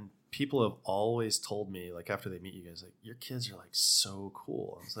 and people have always told me, like, after they meet you guys, like, your kids are, like, so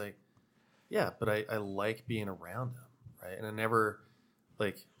cool. I was like, yeah, but I like being around them, right? And I never,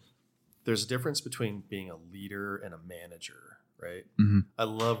 like, there's a difference between being a leader and a manager, right? Mm-hmm. I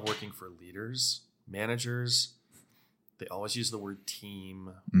love working for leaders. Managers, they always use the word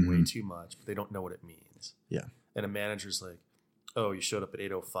team way too much, but they don't know what it means. means. Yeah. And a manager's like, oh, you showed up at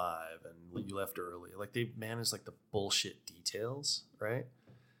 8:05 and you left early. Like they manage like the bullshit details, right?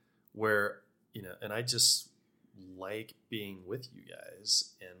 Where, and I just like being with you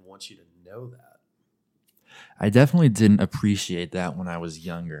guys and want you to know that. I definitely didn't appreciate that when I was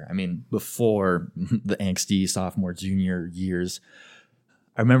younger. I mean, before the angsty sophomore, junior years,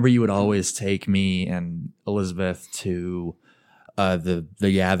 I remember you would always take me and Elizabeth to the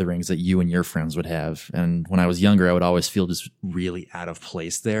gatherings that you and your friends would have. And when I was younger, I would always feel just really out of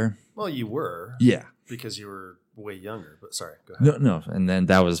place there. Well, you were. Yeah. Because you were way younger. But sorry, go ahead. No. And then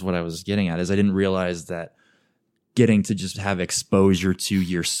that was what I was getting at, is I didn't realize that getting to just have exposure to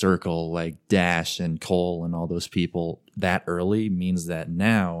your circle, like Dash and Cole and all those people that early, means that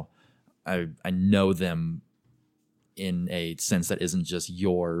now I know them in a sense that isn't just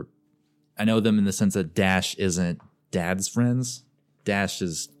I know them in the sense that Dash isn't Dad's friends. Dash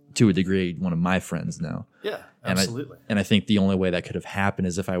is, to a degree, one of my friends now. Yeah, absolutely. And I think the only way that could have happened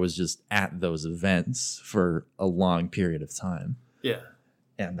is if I was just at those events for a long period of time. Yeah.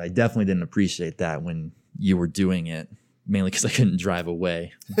 And I definitely didn't appreciate that when you were doing it, mainly because I couldn't drive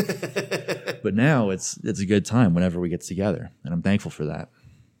away. But now it's a good time whenever we get together, and I'm thankful for that.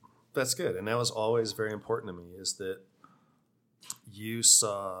 That's good. And that was always very important to me, is that you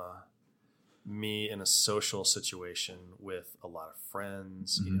saw me in a social situation with a lot of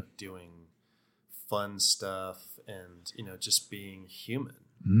friends, doing fun stuff and, just being human,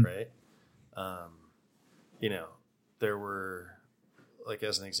 right? There were, like,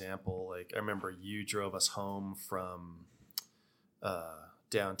 as an example, like I remember you drove us home from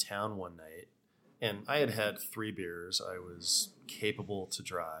downtown one night, and I had 3 beers. I was capable to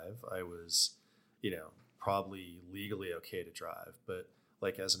drive. I was, probably legally okay to drive. But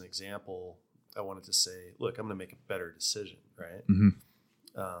like, as an example, I wanted to say, look, I'm going to make a better decision, right?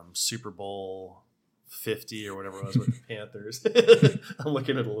 Super Bowl 50 or whatever it was with the Panthers. I'm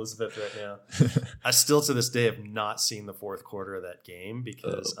looking at Elizabeth right now. I still to this day have not seen the fourth quarter of that game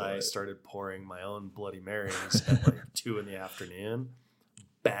because I started pouring my own Bloody Marys at like 2 p.m.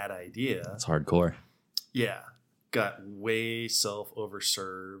 Bad idea. It's hardcore. Yeah. Got way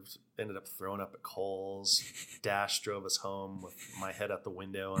self-overserved. Ended up throwing up at Cole's. Dash drove us home with my head out the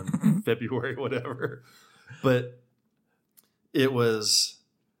window in February, whatever. But it was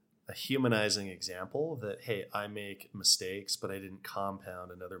a humanizing example that, hey, I make mistakes, but I didn't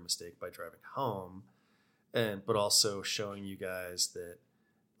compound another mistake by driving home. But also showing you guys that,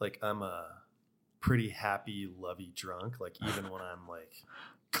 like, I'm a pretty happy, lovey drunk, like, even when I'm like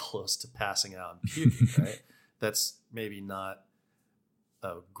close to passing out and puking, right? That's maybe not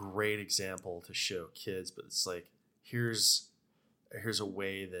a great example to show kids, but it's like, here's a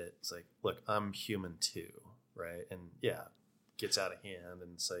way that it's like, look, I'm human too, right? And yeah, gets out of hand,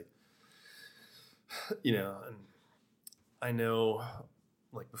 and it's like, and I know,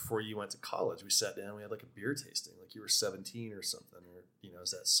 like, before you went to college, we sat down, we had like a beer tasting, like you were 17 or something, or, it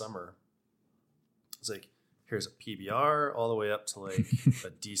was that summer. It's like, here's a PBR all the way up to like a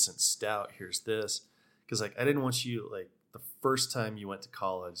decent stout. Here's this. Because, like, I didn't want you, like, the first time you went to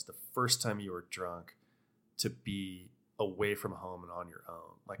college, the first time you were drunk, to be away from home and on your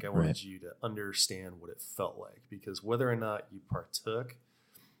own. Like, I wanted you to understand what it felt like. Because whether or not you partook,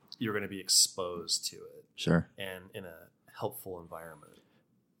 you're going to be exposed to it. Sure. And in a helpful environment.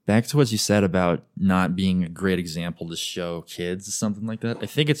 Back to what you said about not being a great example to show kids, something like that. I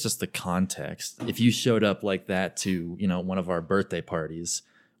think it's just the context. If you showed up like that to, one of our birthday parties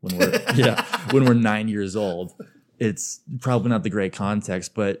when we're 9 years old, it's probably not the great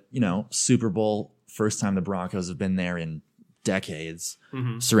context. But, Super Bowl, first time the Broncos have been there in decades,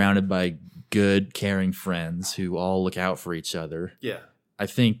 surrounded by good, caring friends who all look out for each other. Yeah. I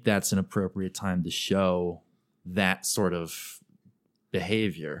think that's an appropriate time to show that sort of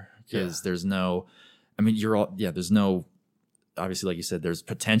behavior, because there's no, obviously, like you said, there's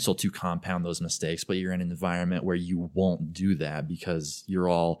potential to compound those mistakes, but you're in an environment where you won't do that because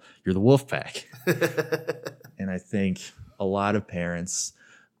you're the wolf pack. And I think a lot of parents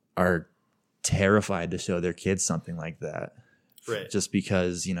are terrified to show their kids something like that. Right. Just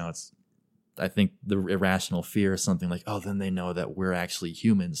because, I think the irrational fear is something like, oh, then they know that we're actually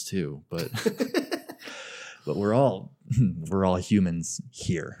humans too. But but we're all humans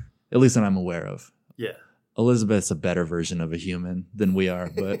here, at least that I'm aware of. Yeah. Elizabeth's a better version of a human than we are,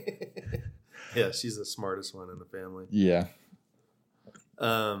 but yeah, she's the smartest one in the family. Yeah.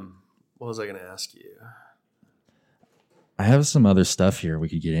 What was I going to ask you? I have some other stuff here we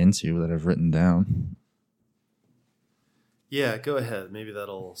could get into that I've written down. Yeah, go ahead. Maybe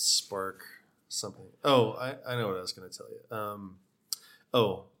that'll spark something. Oh, I know what I was going to tell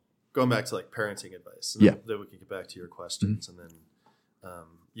you. going back to like parenting advice, and then we can get back to your questions, and then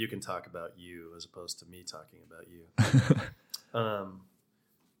you can talk about you as opposed to me talking about you.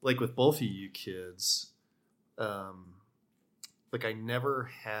 Like with both of you kids, like I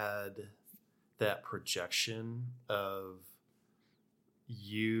never had that projection of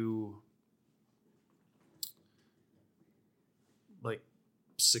you like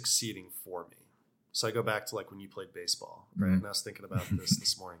succeeding for me. So I go back to like when you played baseball, right? And I was thinking about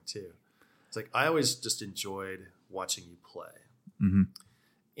this morning too. It's like I always just enjoyed watching you play.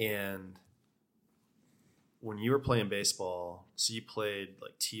 And when you were playing baseball, so you played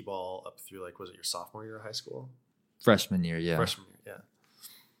like T-ball up through like, was it your sophomore year of high school? Freshman year, yeah. Freshman year, yeah.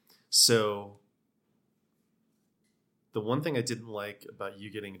 So the one thing I didn't like about you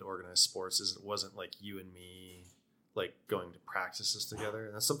getting into organized sports is it wasn't like you and me like going to practices together.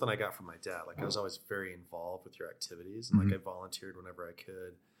 And that's something I got from my dad. Like I was always very involved with your activities. And like I volunteered whenever I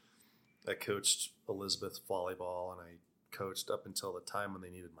could. I coached Elizabeth's volleyball and I coached up until the time when they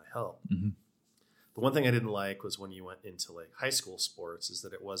needed my help. The one thing I didn't like was when you went into like high school sports is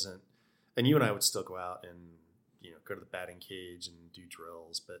that it wasn't, and you and I would still go out and, you know, go to the batting cage and do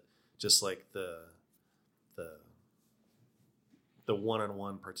drills, but just like the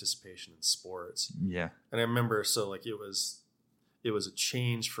one-on-one participation in sports. Yeah. And I remember, so like it was a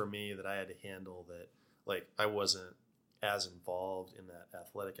change for me that I had to handle, that like I wasn't as involved in that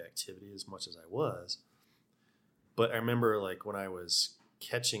athletic activity as much as I was. But I remember like when I was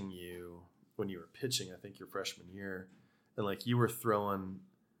catching you, when you were pitching, I think your freshman year, and like you were throwing,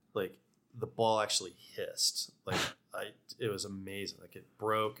 like the ball actually hissed. Like it was amazing. Like it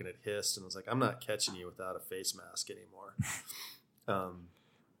broke and it hissed, and I was like, I'm not catching you without a face mask anymore.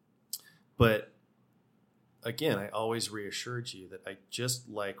 But again, I always reassured you that I just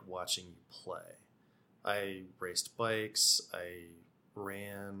like watching you play. I raced bikes, I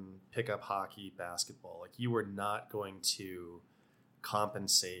ran pickup hockey, basketball. Like you were not going to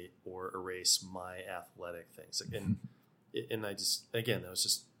compensate or erase my athletic things. And I just, again, that was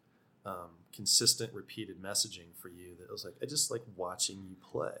just consistent, repeated messaging for you that it was like, I just like watching you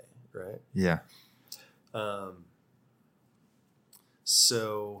play, right? Yeah.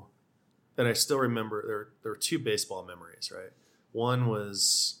 So, and I still remember there were two baseball memories, right? One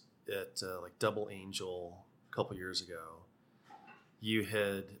was at like Double Angel a couple years ago. You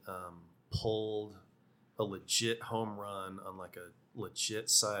had pulled a legit home run on like a legit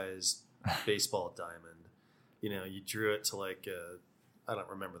sized baseball diamond. You know, you drew it to like I don't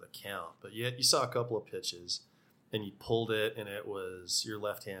remember the count, but you saw a couple of pitches and you pulled it, and it was, you're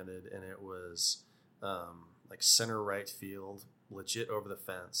left-handed, and it was like center right field, legit over the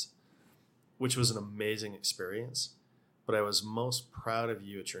fence, which was an amazing experience. But I was most proud of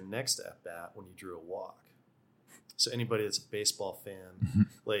you at your next at-bat when you drew a walk. So anybody that's a baseball fan,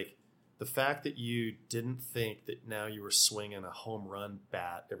 like the fact that you didn't think that now you were swinging a home run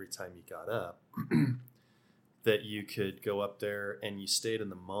bat every time you got up, that you could go up there and you stayed in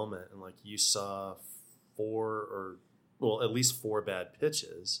the moment, and like you saw at least four bad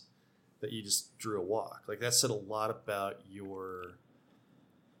pitches, that you just drew a walk. Like that said a lot about your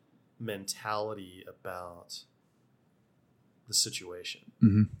mentality about the situation.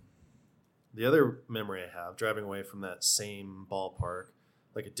 The other memory I have driving away from that same ballpark,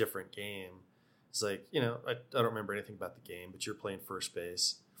 like a different game, it's like, you know, I don't remember anything about the game, but you're playing first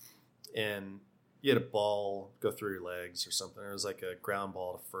base and you had a ball go through your legs or something. It was like a ground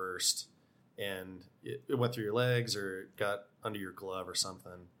ball to first, and it went through your legs or it got under your glove or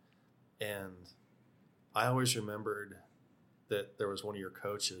something. And I always remembered that there was one of your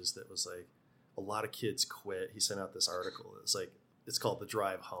coaches that was like, a lot of kids quit. He sent out this article. It's like, it's called The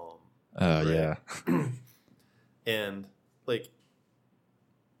Drive Home. Oh, right? Yeah. And like,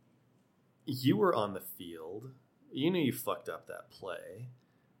 you were on the field. You knew you fucked up that play.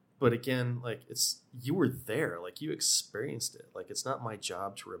 But again, like you were there, like you experienced it. Like it's not my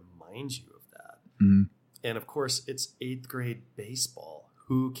job to remind you of that. And of course, it's 8th grade baseball.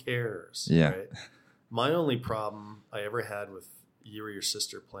 Who cares? Yeah. Right? My only problem I ever had with you or your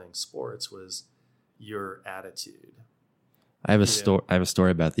sister playing sports was your attitude. I have a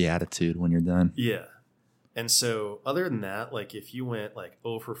story about the attitude when you're done. Yeah. And so other than that, like if you went like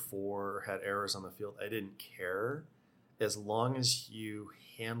 0 for 4 or had errors on the field, I didn't care, as long as you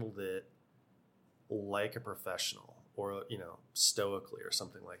handled it like a professional or, you know, stoically or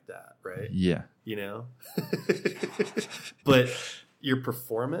something like that, right? Yeah. You know? But your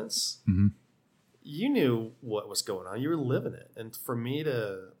performance, you knew what was going on. You were living it. And for me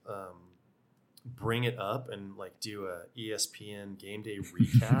to bring it up and like do a ESPN game day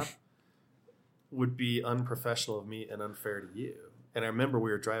recap would be unprofessional of me and unfair to you. And I remember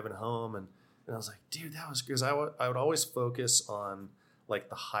we were driving home and I was like, dude, that was because I would always focus on like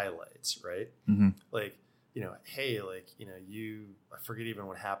the highlights, right? Mm-hmm. Like, hey, like, I forget even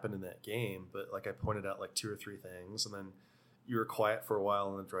what happened in that game, but like I pointed out like 2 or 3 things, and then you were quiet for a while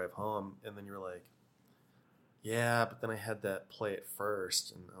on the drive home, and then you were like, yeah, but then I had that play at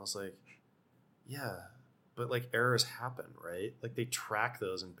first, and I was like, yeah, but like errors happen, right? Like they track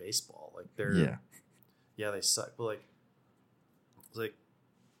those in baseball. Like yeah, they suck. But like, it's like,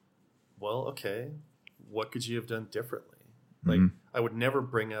 well, okay, what could you have done differently? Like, I would never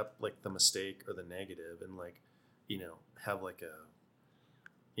bring up like the mistake or the negative and like, have like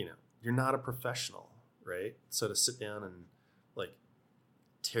you're not a professional, right? So to sit down and like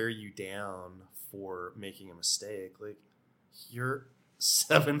tear you down for making a mistake, like you're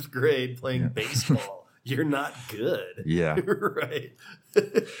 7th grade playing baseball. You're not good. Yeah. Right.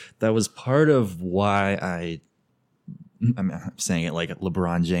 That was part of why I'm saying it like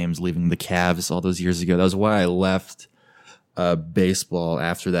LeBron James leaving the Cavs all those years ago. That was why I left baseball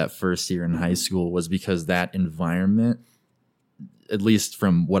after that first year in high school, was because that environment, at least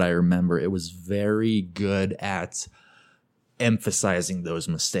from what I remember, it was very good at emphasizing those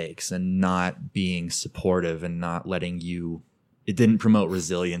mistakes and not being supportive and not letting you. It didn't promote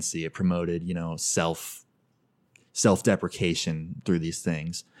resiliency. It promoted, self-deprecation through these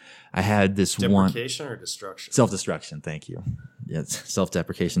things. I had this deprecation or destruction? Self-destruction. Thank you. Yeah,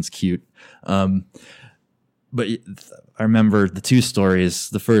 self-deprecation's cute. But I remember the 2 stories.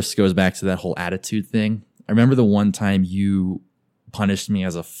 The first goes back to that whole attitude thing. I remember the one time you punished me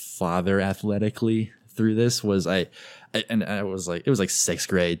as a father athletically through this was I was like, it was like 6th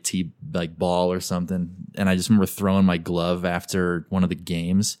grade ball or something. And I just remember throwing my glove after one of the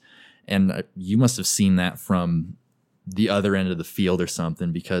games. And you must have seen that from the other end of the field or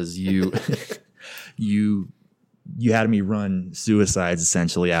something, because you had me run suicides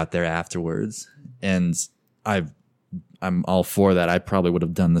essentially out there afterwards. And I'm all for that. I probably would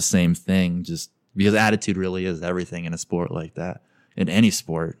have done the same thing, just because attitude really is everything in a sport like that, in any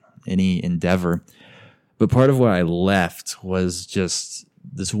sport, any endeavor. But part of why I left was just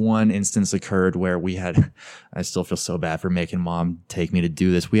this one instance occurred where I still feel so bad for making mom take me to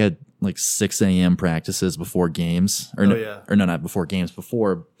do this. We had like 6 a.m. practices before games, not before games,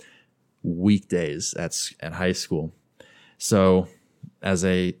 before weekdays at high school. So as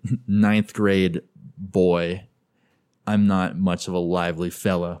a 9th grade boy, I'm not much of a lively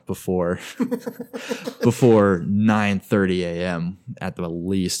fella before 9:30 a.m. at the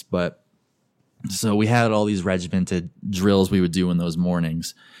least. But so we had all these regimented drills we would do in those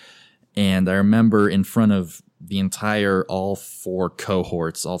mornings. And I remember in front of the entire, all 4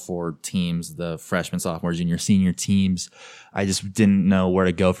 cohorts, all 4 teams, the freshman, sophomore, junior, senior teams, I just didn't know where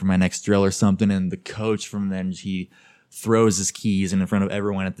to go for my next drill or something. And the coach from then, he throws his keys, and in front of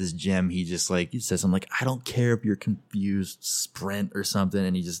everyone at this gym, he just he says something like, I don't care if you're confused, sprint or something.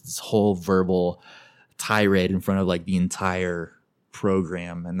 And he just, this whole verbal tirade in front of like the entire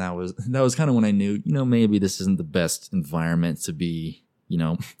program. And that was kind of when I knew, maybe this isn't the best environment to be,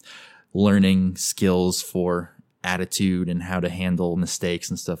 learning skills for attitude and how to handle mistakes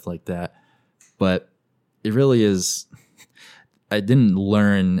and stuff like that. But it really is, I didn't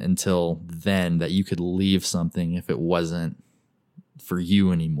learn until then that you could leave something if it wasn't for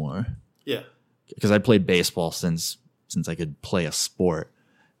you anymore. Yeah. Because I played baseball since I could play a sport,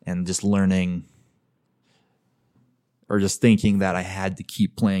 and just learning or just thinking that I had to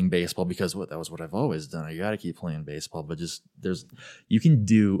keep playing baseball because that was what I've always done. I got to keep playing baseball, but you can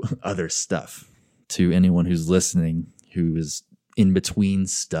do other stuff. To anyone who's listening, who is in between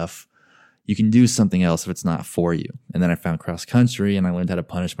stuff, you can do something else if it's not for you. And then I found cross country, and I learned how to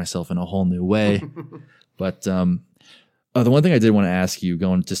punish myself in a whole new way. But the one thing I did want to ask you,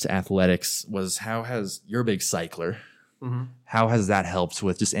 going just to athletics, was you're a big cycler. Mm-hmm. How has that helped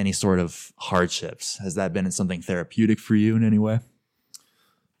with just any sort of hardships? Has that been something therapeutic for you in any way?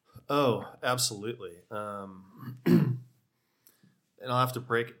 Oh, absolutely. And I'll have to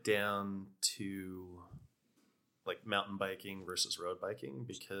break it down to like mountain biking versus road biking,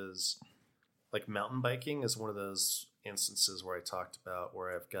 because like mountain biking is one of those instances where I talked about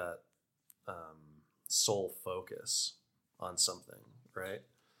where I've got sole focus on something, right?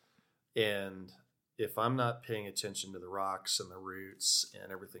 And if I'm not paying attention to the rocks and the roots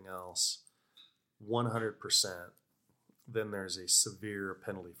and everything else 100%, then there's a severe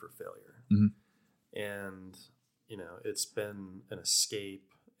penalty for failure. Mm-hmm. And, it's been an escape,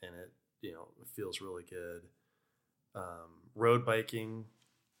 and it feels really good. Road biking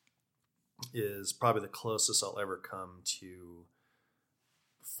is probably the closest I'll ever come to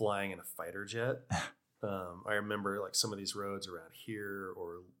flying in a fighter jet. I remember like some of these roads around here,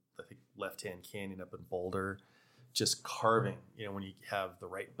 or I think Left Hand Canyon up in Boulder, just carving, when you have the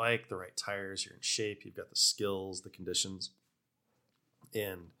right bike, the right tires, you're in shape, you've got the skills, the conditions,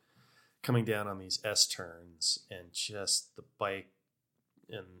 and coming down on these S turns and just the bike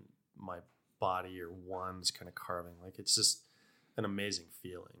and my body or one's kind of carving, like it's just an amazing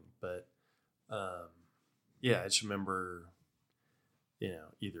feeling. But I just remember,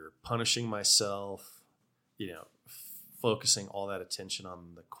 either punishing myself, focusing all that attention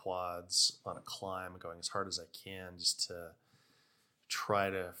on the quads on a climb, going as hard as I can just to try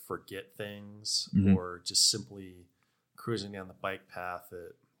to forget things, or just simply cruising down the bike path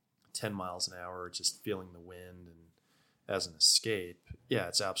at 10 miles an hour, just feeling the wind and as an escape. Yeah,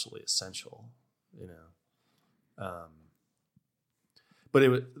 it's absolutely essential, but it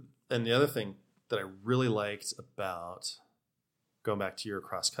was, and the other thing that I really liked about going back to your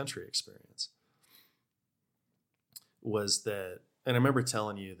cross country experience was that, and I remember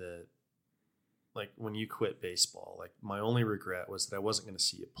telling you that, like, when you quit baseball, like, my only regret was that I wasn't going to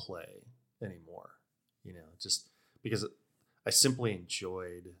see you play anymore, just because I simply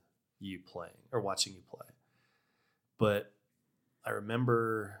enjoyed you playing or watching you play. But I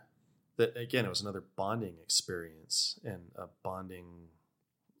remember that, again, it was another bonding experience and a bonding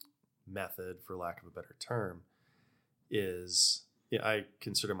method, for lack of a better term, is, I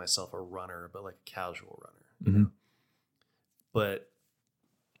consider myself a runner, but like a casual runner, But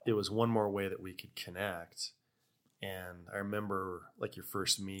it was one more way that we could connect. And I remember like your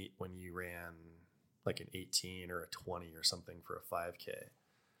first meet when you ran like an 18 or a 20 or something for a 5K.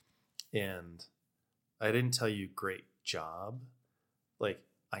 And I didn't tell you great job. Like,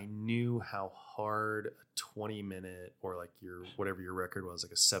 I knew how hard a 20-minute, or like your, whatever your record was,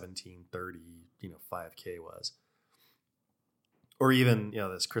 like a 17:30, 5K was. Or even,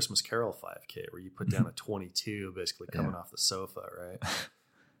 this Christmas Carol 5K where you put down a 22 basically coming off the sofa, right?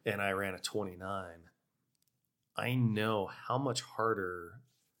 And I ran a 29. I know how much harder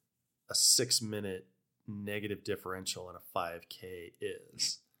a 6-minute negative differential in a 5K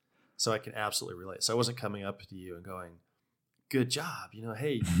is. So I can absolutely relate. So I wasn't coming up to you and going, good job.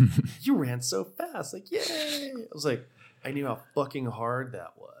 Hey, you ran so fast. Like, yay. I was like, I knew how fucking hard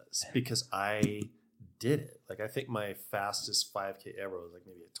that was because I did it. Like, I think my fastest 5K ever was like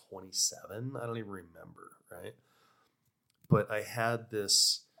maybe a 27. I don't even remember, right? But I had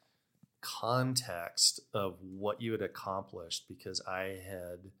this context of what you had accomplished because I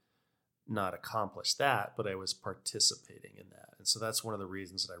had not accomplished that, but I was participating in that. And so that's one of the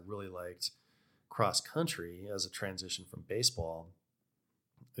reasons that I really liked cross country as a transition from baseball.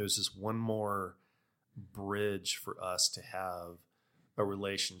 It was just one more bridge for us to have a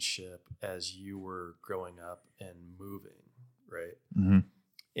relationship as you were growing up and moving, right?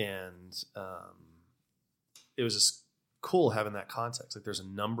 And it was just cool having that context. Like, there's a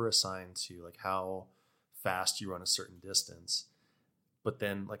number assigned to like how fast you run a certain distance, but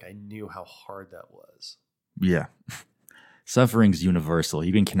then like I knew how hard that was. Yeah. Suffering's universal.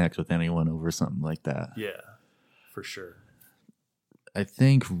 You can connect with anyone over something like that. Yeah, for sure. I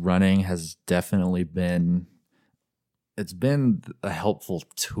think running has definitely been a helpful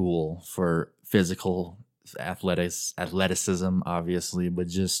tool for physical athleticism, obviously, but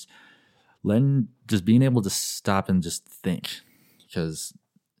just being able to stop and just think, because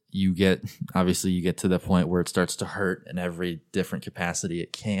you get to the point where it starts to hurt in every different capacity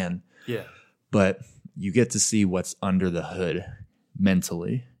it can. Yeah. But you get to see what's under the hood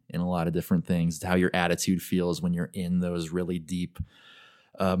mentally in a lot of different things, how your attitude feels when you're in those really deep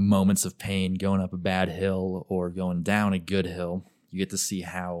moments of pain, going up a bad hill or going down a good hill. You get to see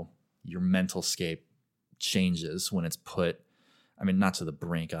how your mental scape changes when it's put, not to the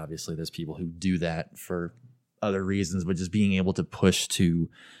brink, obviously. There's people who do that for other reasons, but just being able to push to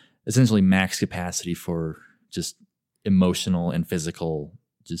essentially max capacity for just emotional and physical,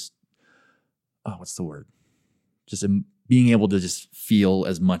 what's the word? Just being able to just feel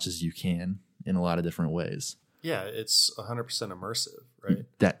as much as you can in a lot of different ways. Yeah, it's 100% immersive, right?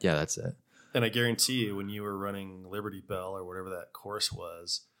 That's it. And I guarantee you, when you were running Liberty Bell or whatever that course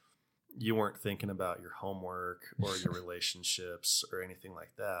was, you weren't thinking about your homework or your relationships or anything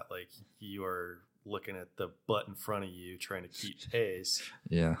like that. Like, you are looking at the butt in front of you, trying to keep pace.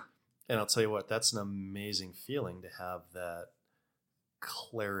 Yeah. And I'll tell you what, that's an amazing feeling to have that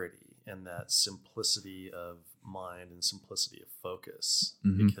clarity and that simplicity of mind and simplicity of focus,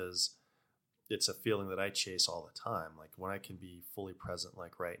 because it's a feeling that I chase all the time. Like, when I can be fully present,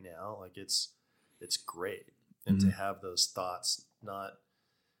 like right now, like it's great. And to have those thoughts not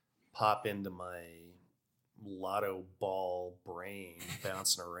pop into my lotto ball brain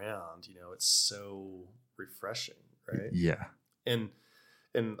bouncing around. It's so refreshing, right? Yeah. And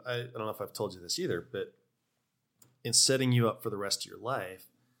I don't know if I've told you this either, but in setting you up for the rest of your life,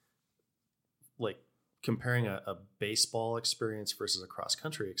 like comparing a baseball experience versus a cross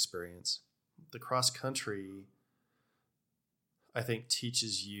country experience, the cross country, I think,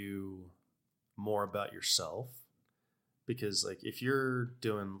 teaches you more about yourself. Because like if you're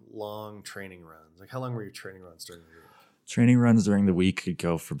doing long training runs, like how long were your training runs during the week? Training runs during the week could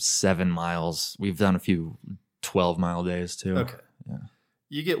go from 7 miles. We've done a few 12-mile days too. Okay. Yeah.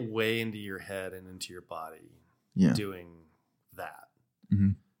 You get way into your head and into your body doing that.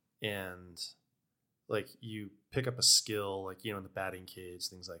 Mm-hmm. And like you pick up a skill, like, in the batting cage,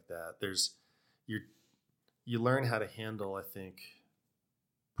 things like that. You learn how to handle, I think,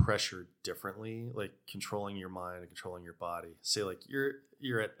 pressure differently, like controlling your mind and controlling your body. Say like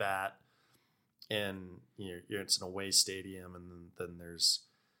you're at bat and it's an away stadium, and then there's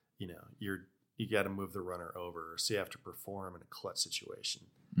you got to move the runner over, so you have to perform in a clutch situation.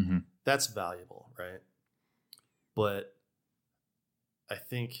 Mm-hmm. That's valuable, right? But I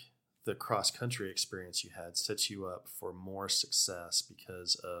think the cross country experience you had sets you up for more success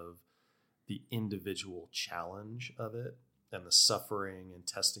because of the individual challenge of it and the suffering and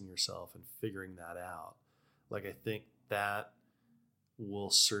testing yourself and figuring that out. Like, I think that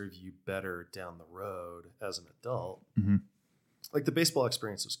will serve you better down the road as an adult. Mm-hmm. Like, the baseball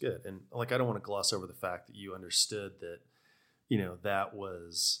experience was good. And like, I don't want to gloss over the fact that you understood that, that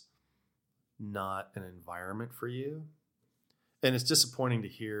was not an environment for you. And it's disappointing to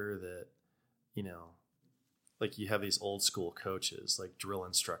hear that, like you have these old school coaches, like drill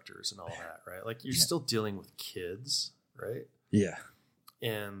instructors and all that, right? Like you're still dealing with kids, right? Yeah.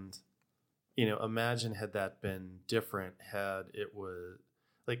 And, imagine had that been different, had it was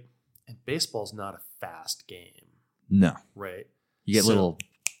like, and baseball's not a fast game. No. Right. You get little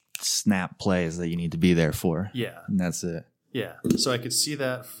snap plays that you need to be there for. Yeah. And that's it. Yeah. So I could see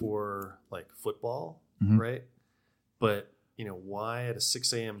that for like football, Mm-hmm. right? But, why at a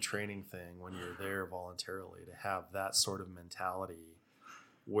 6 a.m. training thing when you're there voluntarily to have that sort of mentality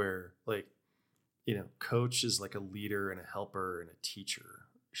where like, coach is like a leader and a helper and a teacher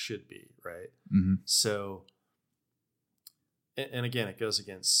should be, right? Mm-hmm. So, and again, it goes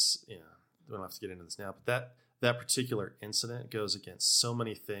against, we don't have to get into this now, but that particular incident goes against so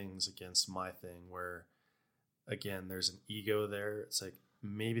many things against my thing where, again, there's an ego there. It's like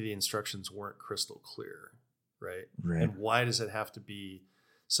maybe the instructions weren't crystal clear, right? Right. And why does it have to be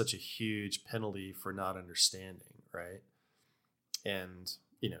such a huge penalty for not understanding, right? And,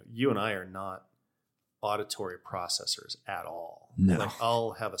 you and I are not auditory processors at all. No. Like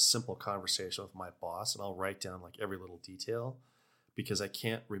I'll have a simple conversation with my boss and I'll write down like every little detail because I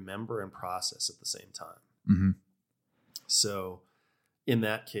can't remember and process at the same time. Mm-hmm. So in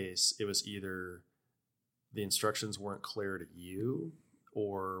that case, it was either the instructions weren't clear to you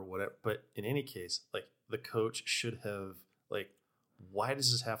or whatever. But in any case, like the coach should have like, why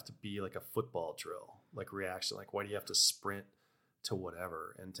does this have to be like a football drill? Like reaction, like why do you have to sprint to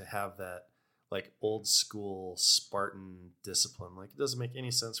whatever? And to have that like old school Spartan discipline, like it doesn't make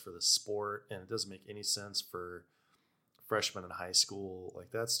any sense for the sport and it doesn't make any sense for freshmen in high school.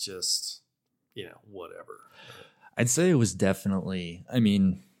 Like that's just, whatever. I'd say it was definitely,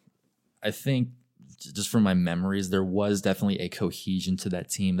 I think just from my memories, there was definitely a cohesion to that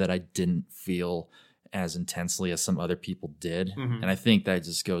team that I didn't feel as intensely as some other people did. Mm-hmm. And I think that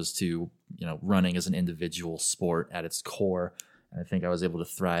just goes to, running as an individual sport at its core. And I think I was able to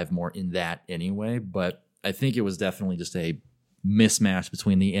thrive more in that anyway. But I think it was definitely just a mismatch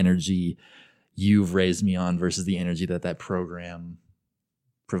between the energy you've raised me on versus the energy that program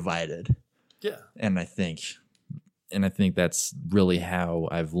provided. Yeah. And I think that's really how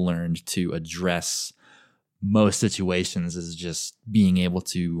I've learned to address most situations, is just being able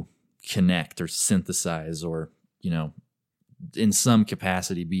to connect or synthesize or, in some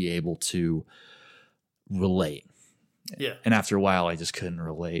capacity be able to relate. Yeah. And after a while, I just couldn't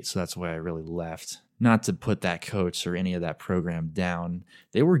relate. So that's why I really left. Not to put that coach or any of that program down.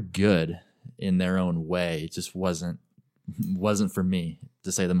 They were good in their own way. It just wasn't for me,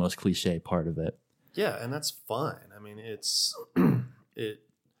 to say the most cliche part of it. Yeah, and that's fine. It's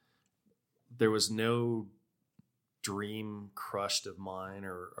there was no dream crushed of mine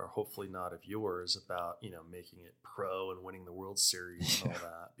or hopefully not of yours about, making it pro and winning the World Series and all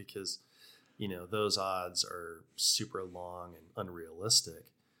that, because, those odds are super long and unrealistic.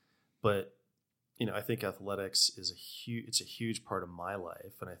 But, I think athletics is it's a huge part of my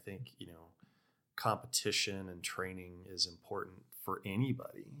life. And I think, competition and training is important for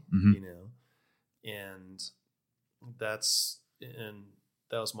anybody, Mm-hmm. And that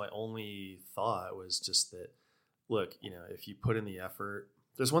was my only thought, was just that, look, if you put in the effort,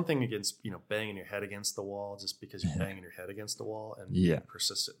 there's one thing against, banging your head against the wall just because you're banging your head against the wall and being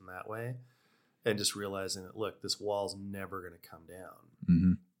persistent in that way, and just realizing that, look, this wall's never going to come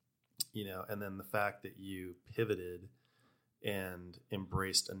down, and then the fact that you pivoted and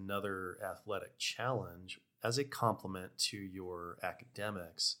embraced another athletic challenge as a complement to your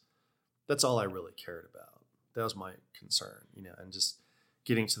academics, that's all I really cared about. That was my concern, and just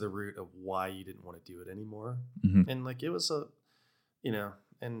getting to the root of why you didn't want to do it anymore. And like, it was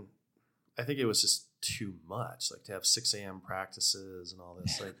and I think it was just too much, like to have 6 a.m. practices and all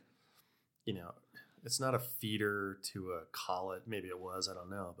this, like, it's not a feeder to a college. Maybe it was, I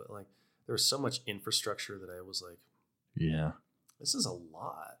don't know. But like, there was so much infrastructure that I was like, yeah, this is a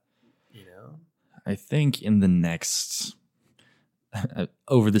lot, I think in the next,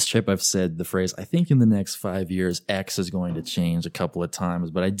 over this trip, I've said the phrase, I think in the next 5 years, X is going to change a couple of times.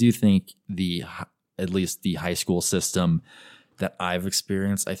 But I do think at least the high school system that I've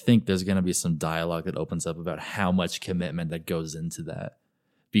experienced, I think there's going to be some dialogue that opens up about how much commitment that goes into that.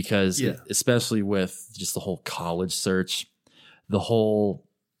 Because especially with just the whole college search, the whole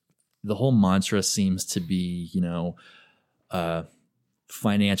mantra seems to be,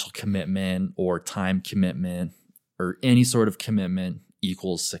 financial commitment or time commitment or any sort of commitment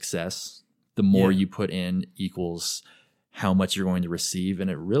equals success. The more you put in equals how much you're going to receive. And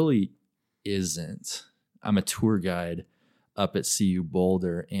it really isn't. I'm a tour guide up at CU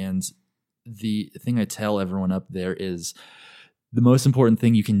Boulder, and the thing I tell everyone up there is the most important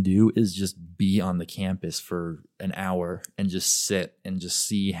thing you can do is just be on the campus for an hour and just sit and just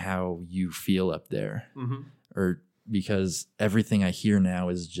see how you feel up there. Or because everything I hear now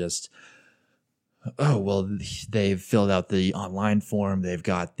is just, oh, well, they've filled out the online form, they've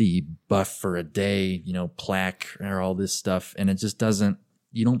got the buff for a day, plaque or all this stuff. And it just doesn't,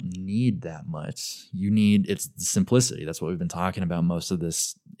 you don't need that much. It's the simplicity. That's what we've been talking about most of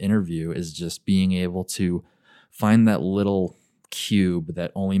this interview, is just being able to find that little cube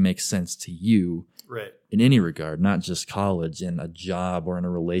that only makes sense to you, right, in any regard, not just college, in a job or in a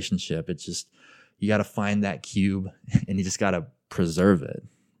relationship. It's just, you got to find that cube and you just got to preserve it.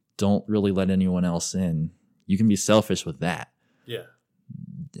 Don't really let anyone else in. You can be selfish with that. Yeah.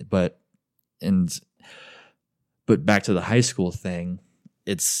 But back to the high school thing,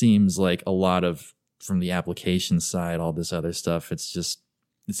 it seems like a lot of, from the application side, all this other stuff, it seems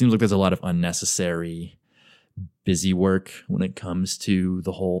like there's a lot of unnecessary busy work when it comes to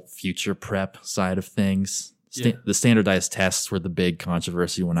the whole future prep side of things. The standardized tests were the big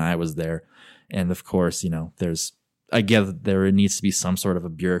controversy when I was there. And of course, I get there needs to be some sort of a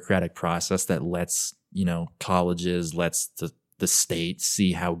bureaucratic process that lets, colleges, lets the state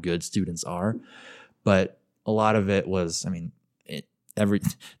see how good students are. But a lot of it was,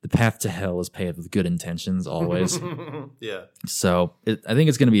 the path to hell is paved with good intentions always. Yeah. So I think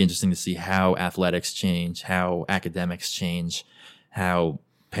it's going to be interesting to see how athletics change, how academics change, how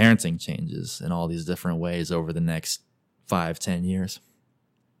parenting changes in all these different ways over the next 5-10 years.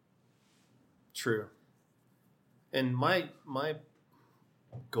 True. And my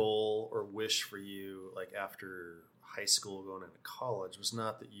goal or wish for you, like after high school going into college, was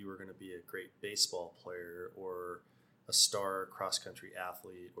not that you were going to be a great baseball player or a star cross-country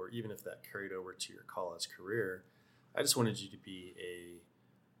athlete, or even if that carried over to your college career. I just wanted you to be a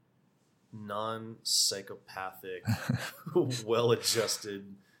non-psychopathic,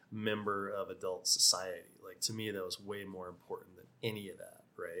 well-adjusted member of adult society. Like, to me, that was way more important than any of that,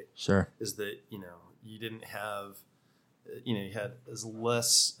 right? Sure. Is that, you didn't have, you had as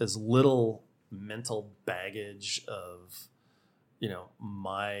little mental baggage of,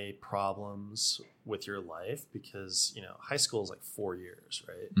 my problems with your life, because, high school is like 4 years,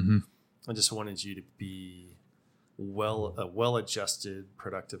 right? Mm-hmm. I just wanted you to be a well-adjusted,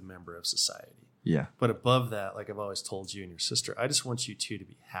 productive member of society. Yeah. But above that, like I've always told you and your sister, I just want you two to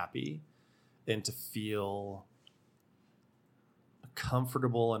be happy and to feel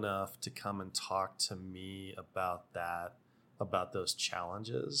comfortable enough to come and talk to me about that, about those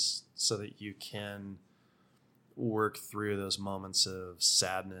challenges, so that you can work through those moments of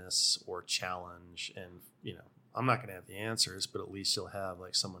sadness or challenge. And, I'm not going to have the answers, but at least you'll have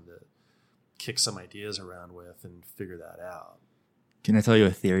like someone to kick some ideas around with and figure that out. Can I tell you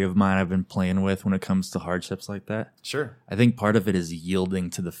a theory of mine I've been playing with when it comes to hardships like that? Sure. I think part of it is yielding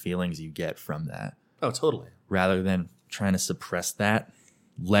to the feelings you get from that. Oh, totally. Rather than trying to suppress that,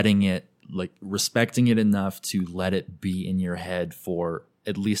 letting it, like respecting it enough to let it be in your head for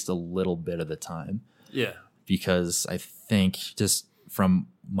at least a little bit of the time. Yeah. Because I think, just from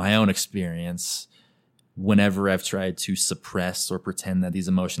my own experience, whenever I've tried to suppress or pretend that these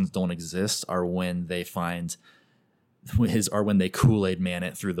emotions don't exist are when they when they Kool-Aid man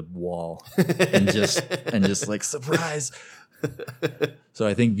it through the wall and just like surprise. So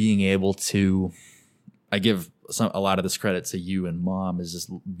I think being able to, I give a lot of this credit to you and Mom, is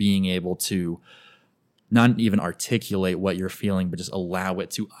just being able to not even articulate what you're feeling, but just allow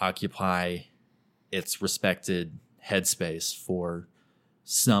it to occupy its respected headspace for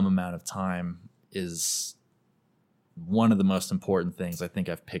some amount of time is one of the most important things I think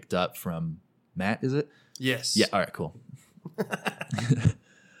I've picked up from Matt. Is it? Yes. Yeah. All right, cool.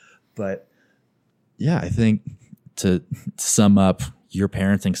 But yeah, I think to sum up your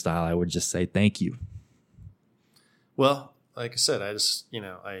parenting style, I would just say thank you. Well, like I said, I just,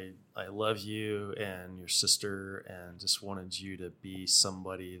 I love you and your sister and just wanted you to be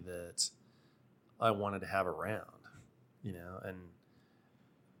somebody that I wanted to have around, and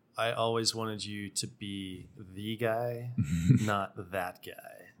I always wanted you to be the guy, not that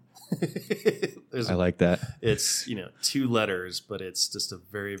guy. I like that. It's, 2 letters, but it's just a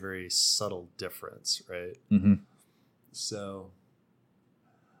very, very subtle difference, right? Mm-hmm. So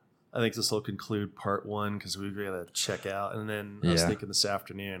I think this will conclude part 1 because we've got to check out. And then I was thinking this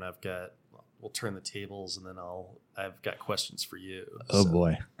afternoon, we'll turn the tables and then I've got questions for you. Oh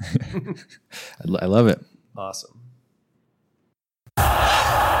boy. I love it. Awesome.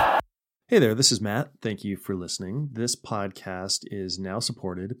 Hey there, this is Matt. Thank you for listening. This podcast is now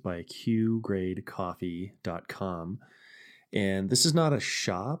supported by qgradecoffee.com. And this is not a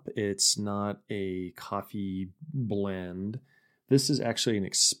shop. It's not a coffee blend. This is actually an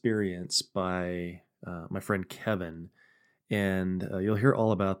experience by my friend Kevin. And you'll hear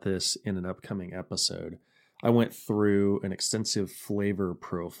all about this in an upcoming episode. I went through an extensive flavor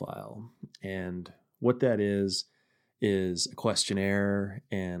profile. And what that is a questionnaire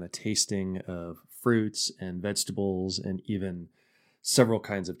and a tasting of fruits and vegetables and even several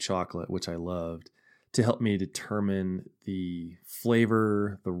kinds of chocolate, which I loved, to help me determine the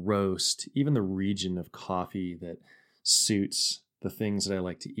flavor, the roast, even the region of coffee that suits the things that I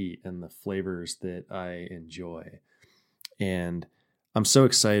like to eat and the flavors that I enjoy. And I'm so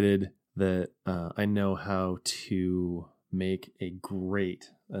excited that I know how to make a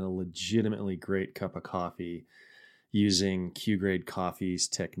legitimately great cup of coffee using Q Grade Coffee's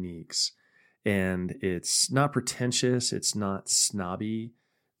techniques. And it's not pretentious. It's not snobby.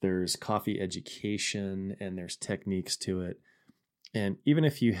 There's coffee education and there's techniques to it. And even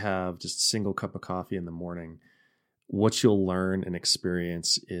if you have just a single cup of coffee in the morning, what you'll learn and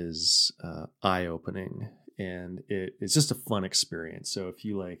experience is eye-opening. And it's just a fun experience. So if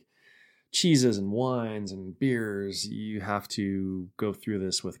you like cheeses and wines and beers, you have to go through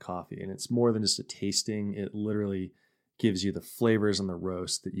this with coffee. And it's more than just a tasting. It literally gives you the flavors and the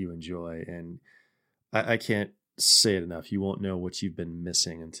roast that you enjoy. And I can't say it enough. You won't know what you've been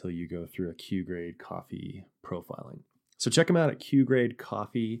missing until you go through a Q Grade Coffee profiling. So check them out at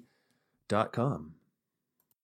qgradecoffee.com.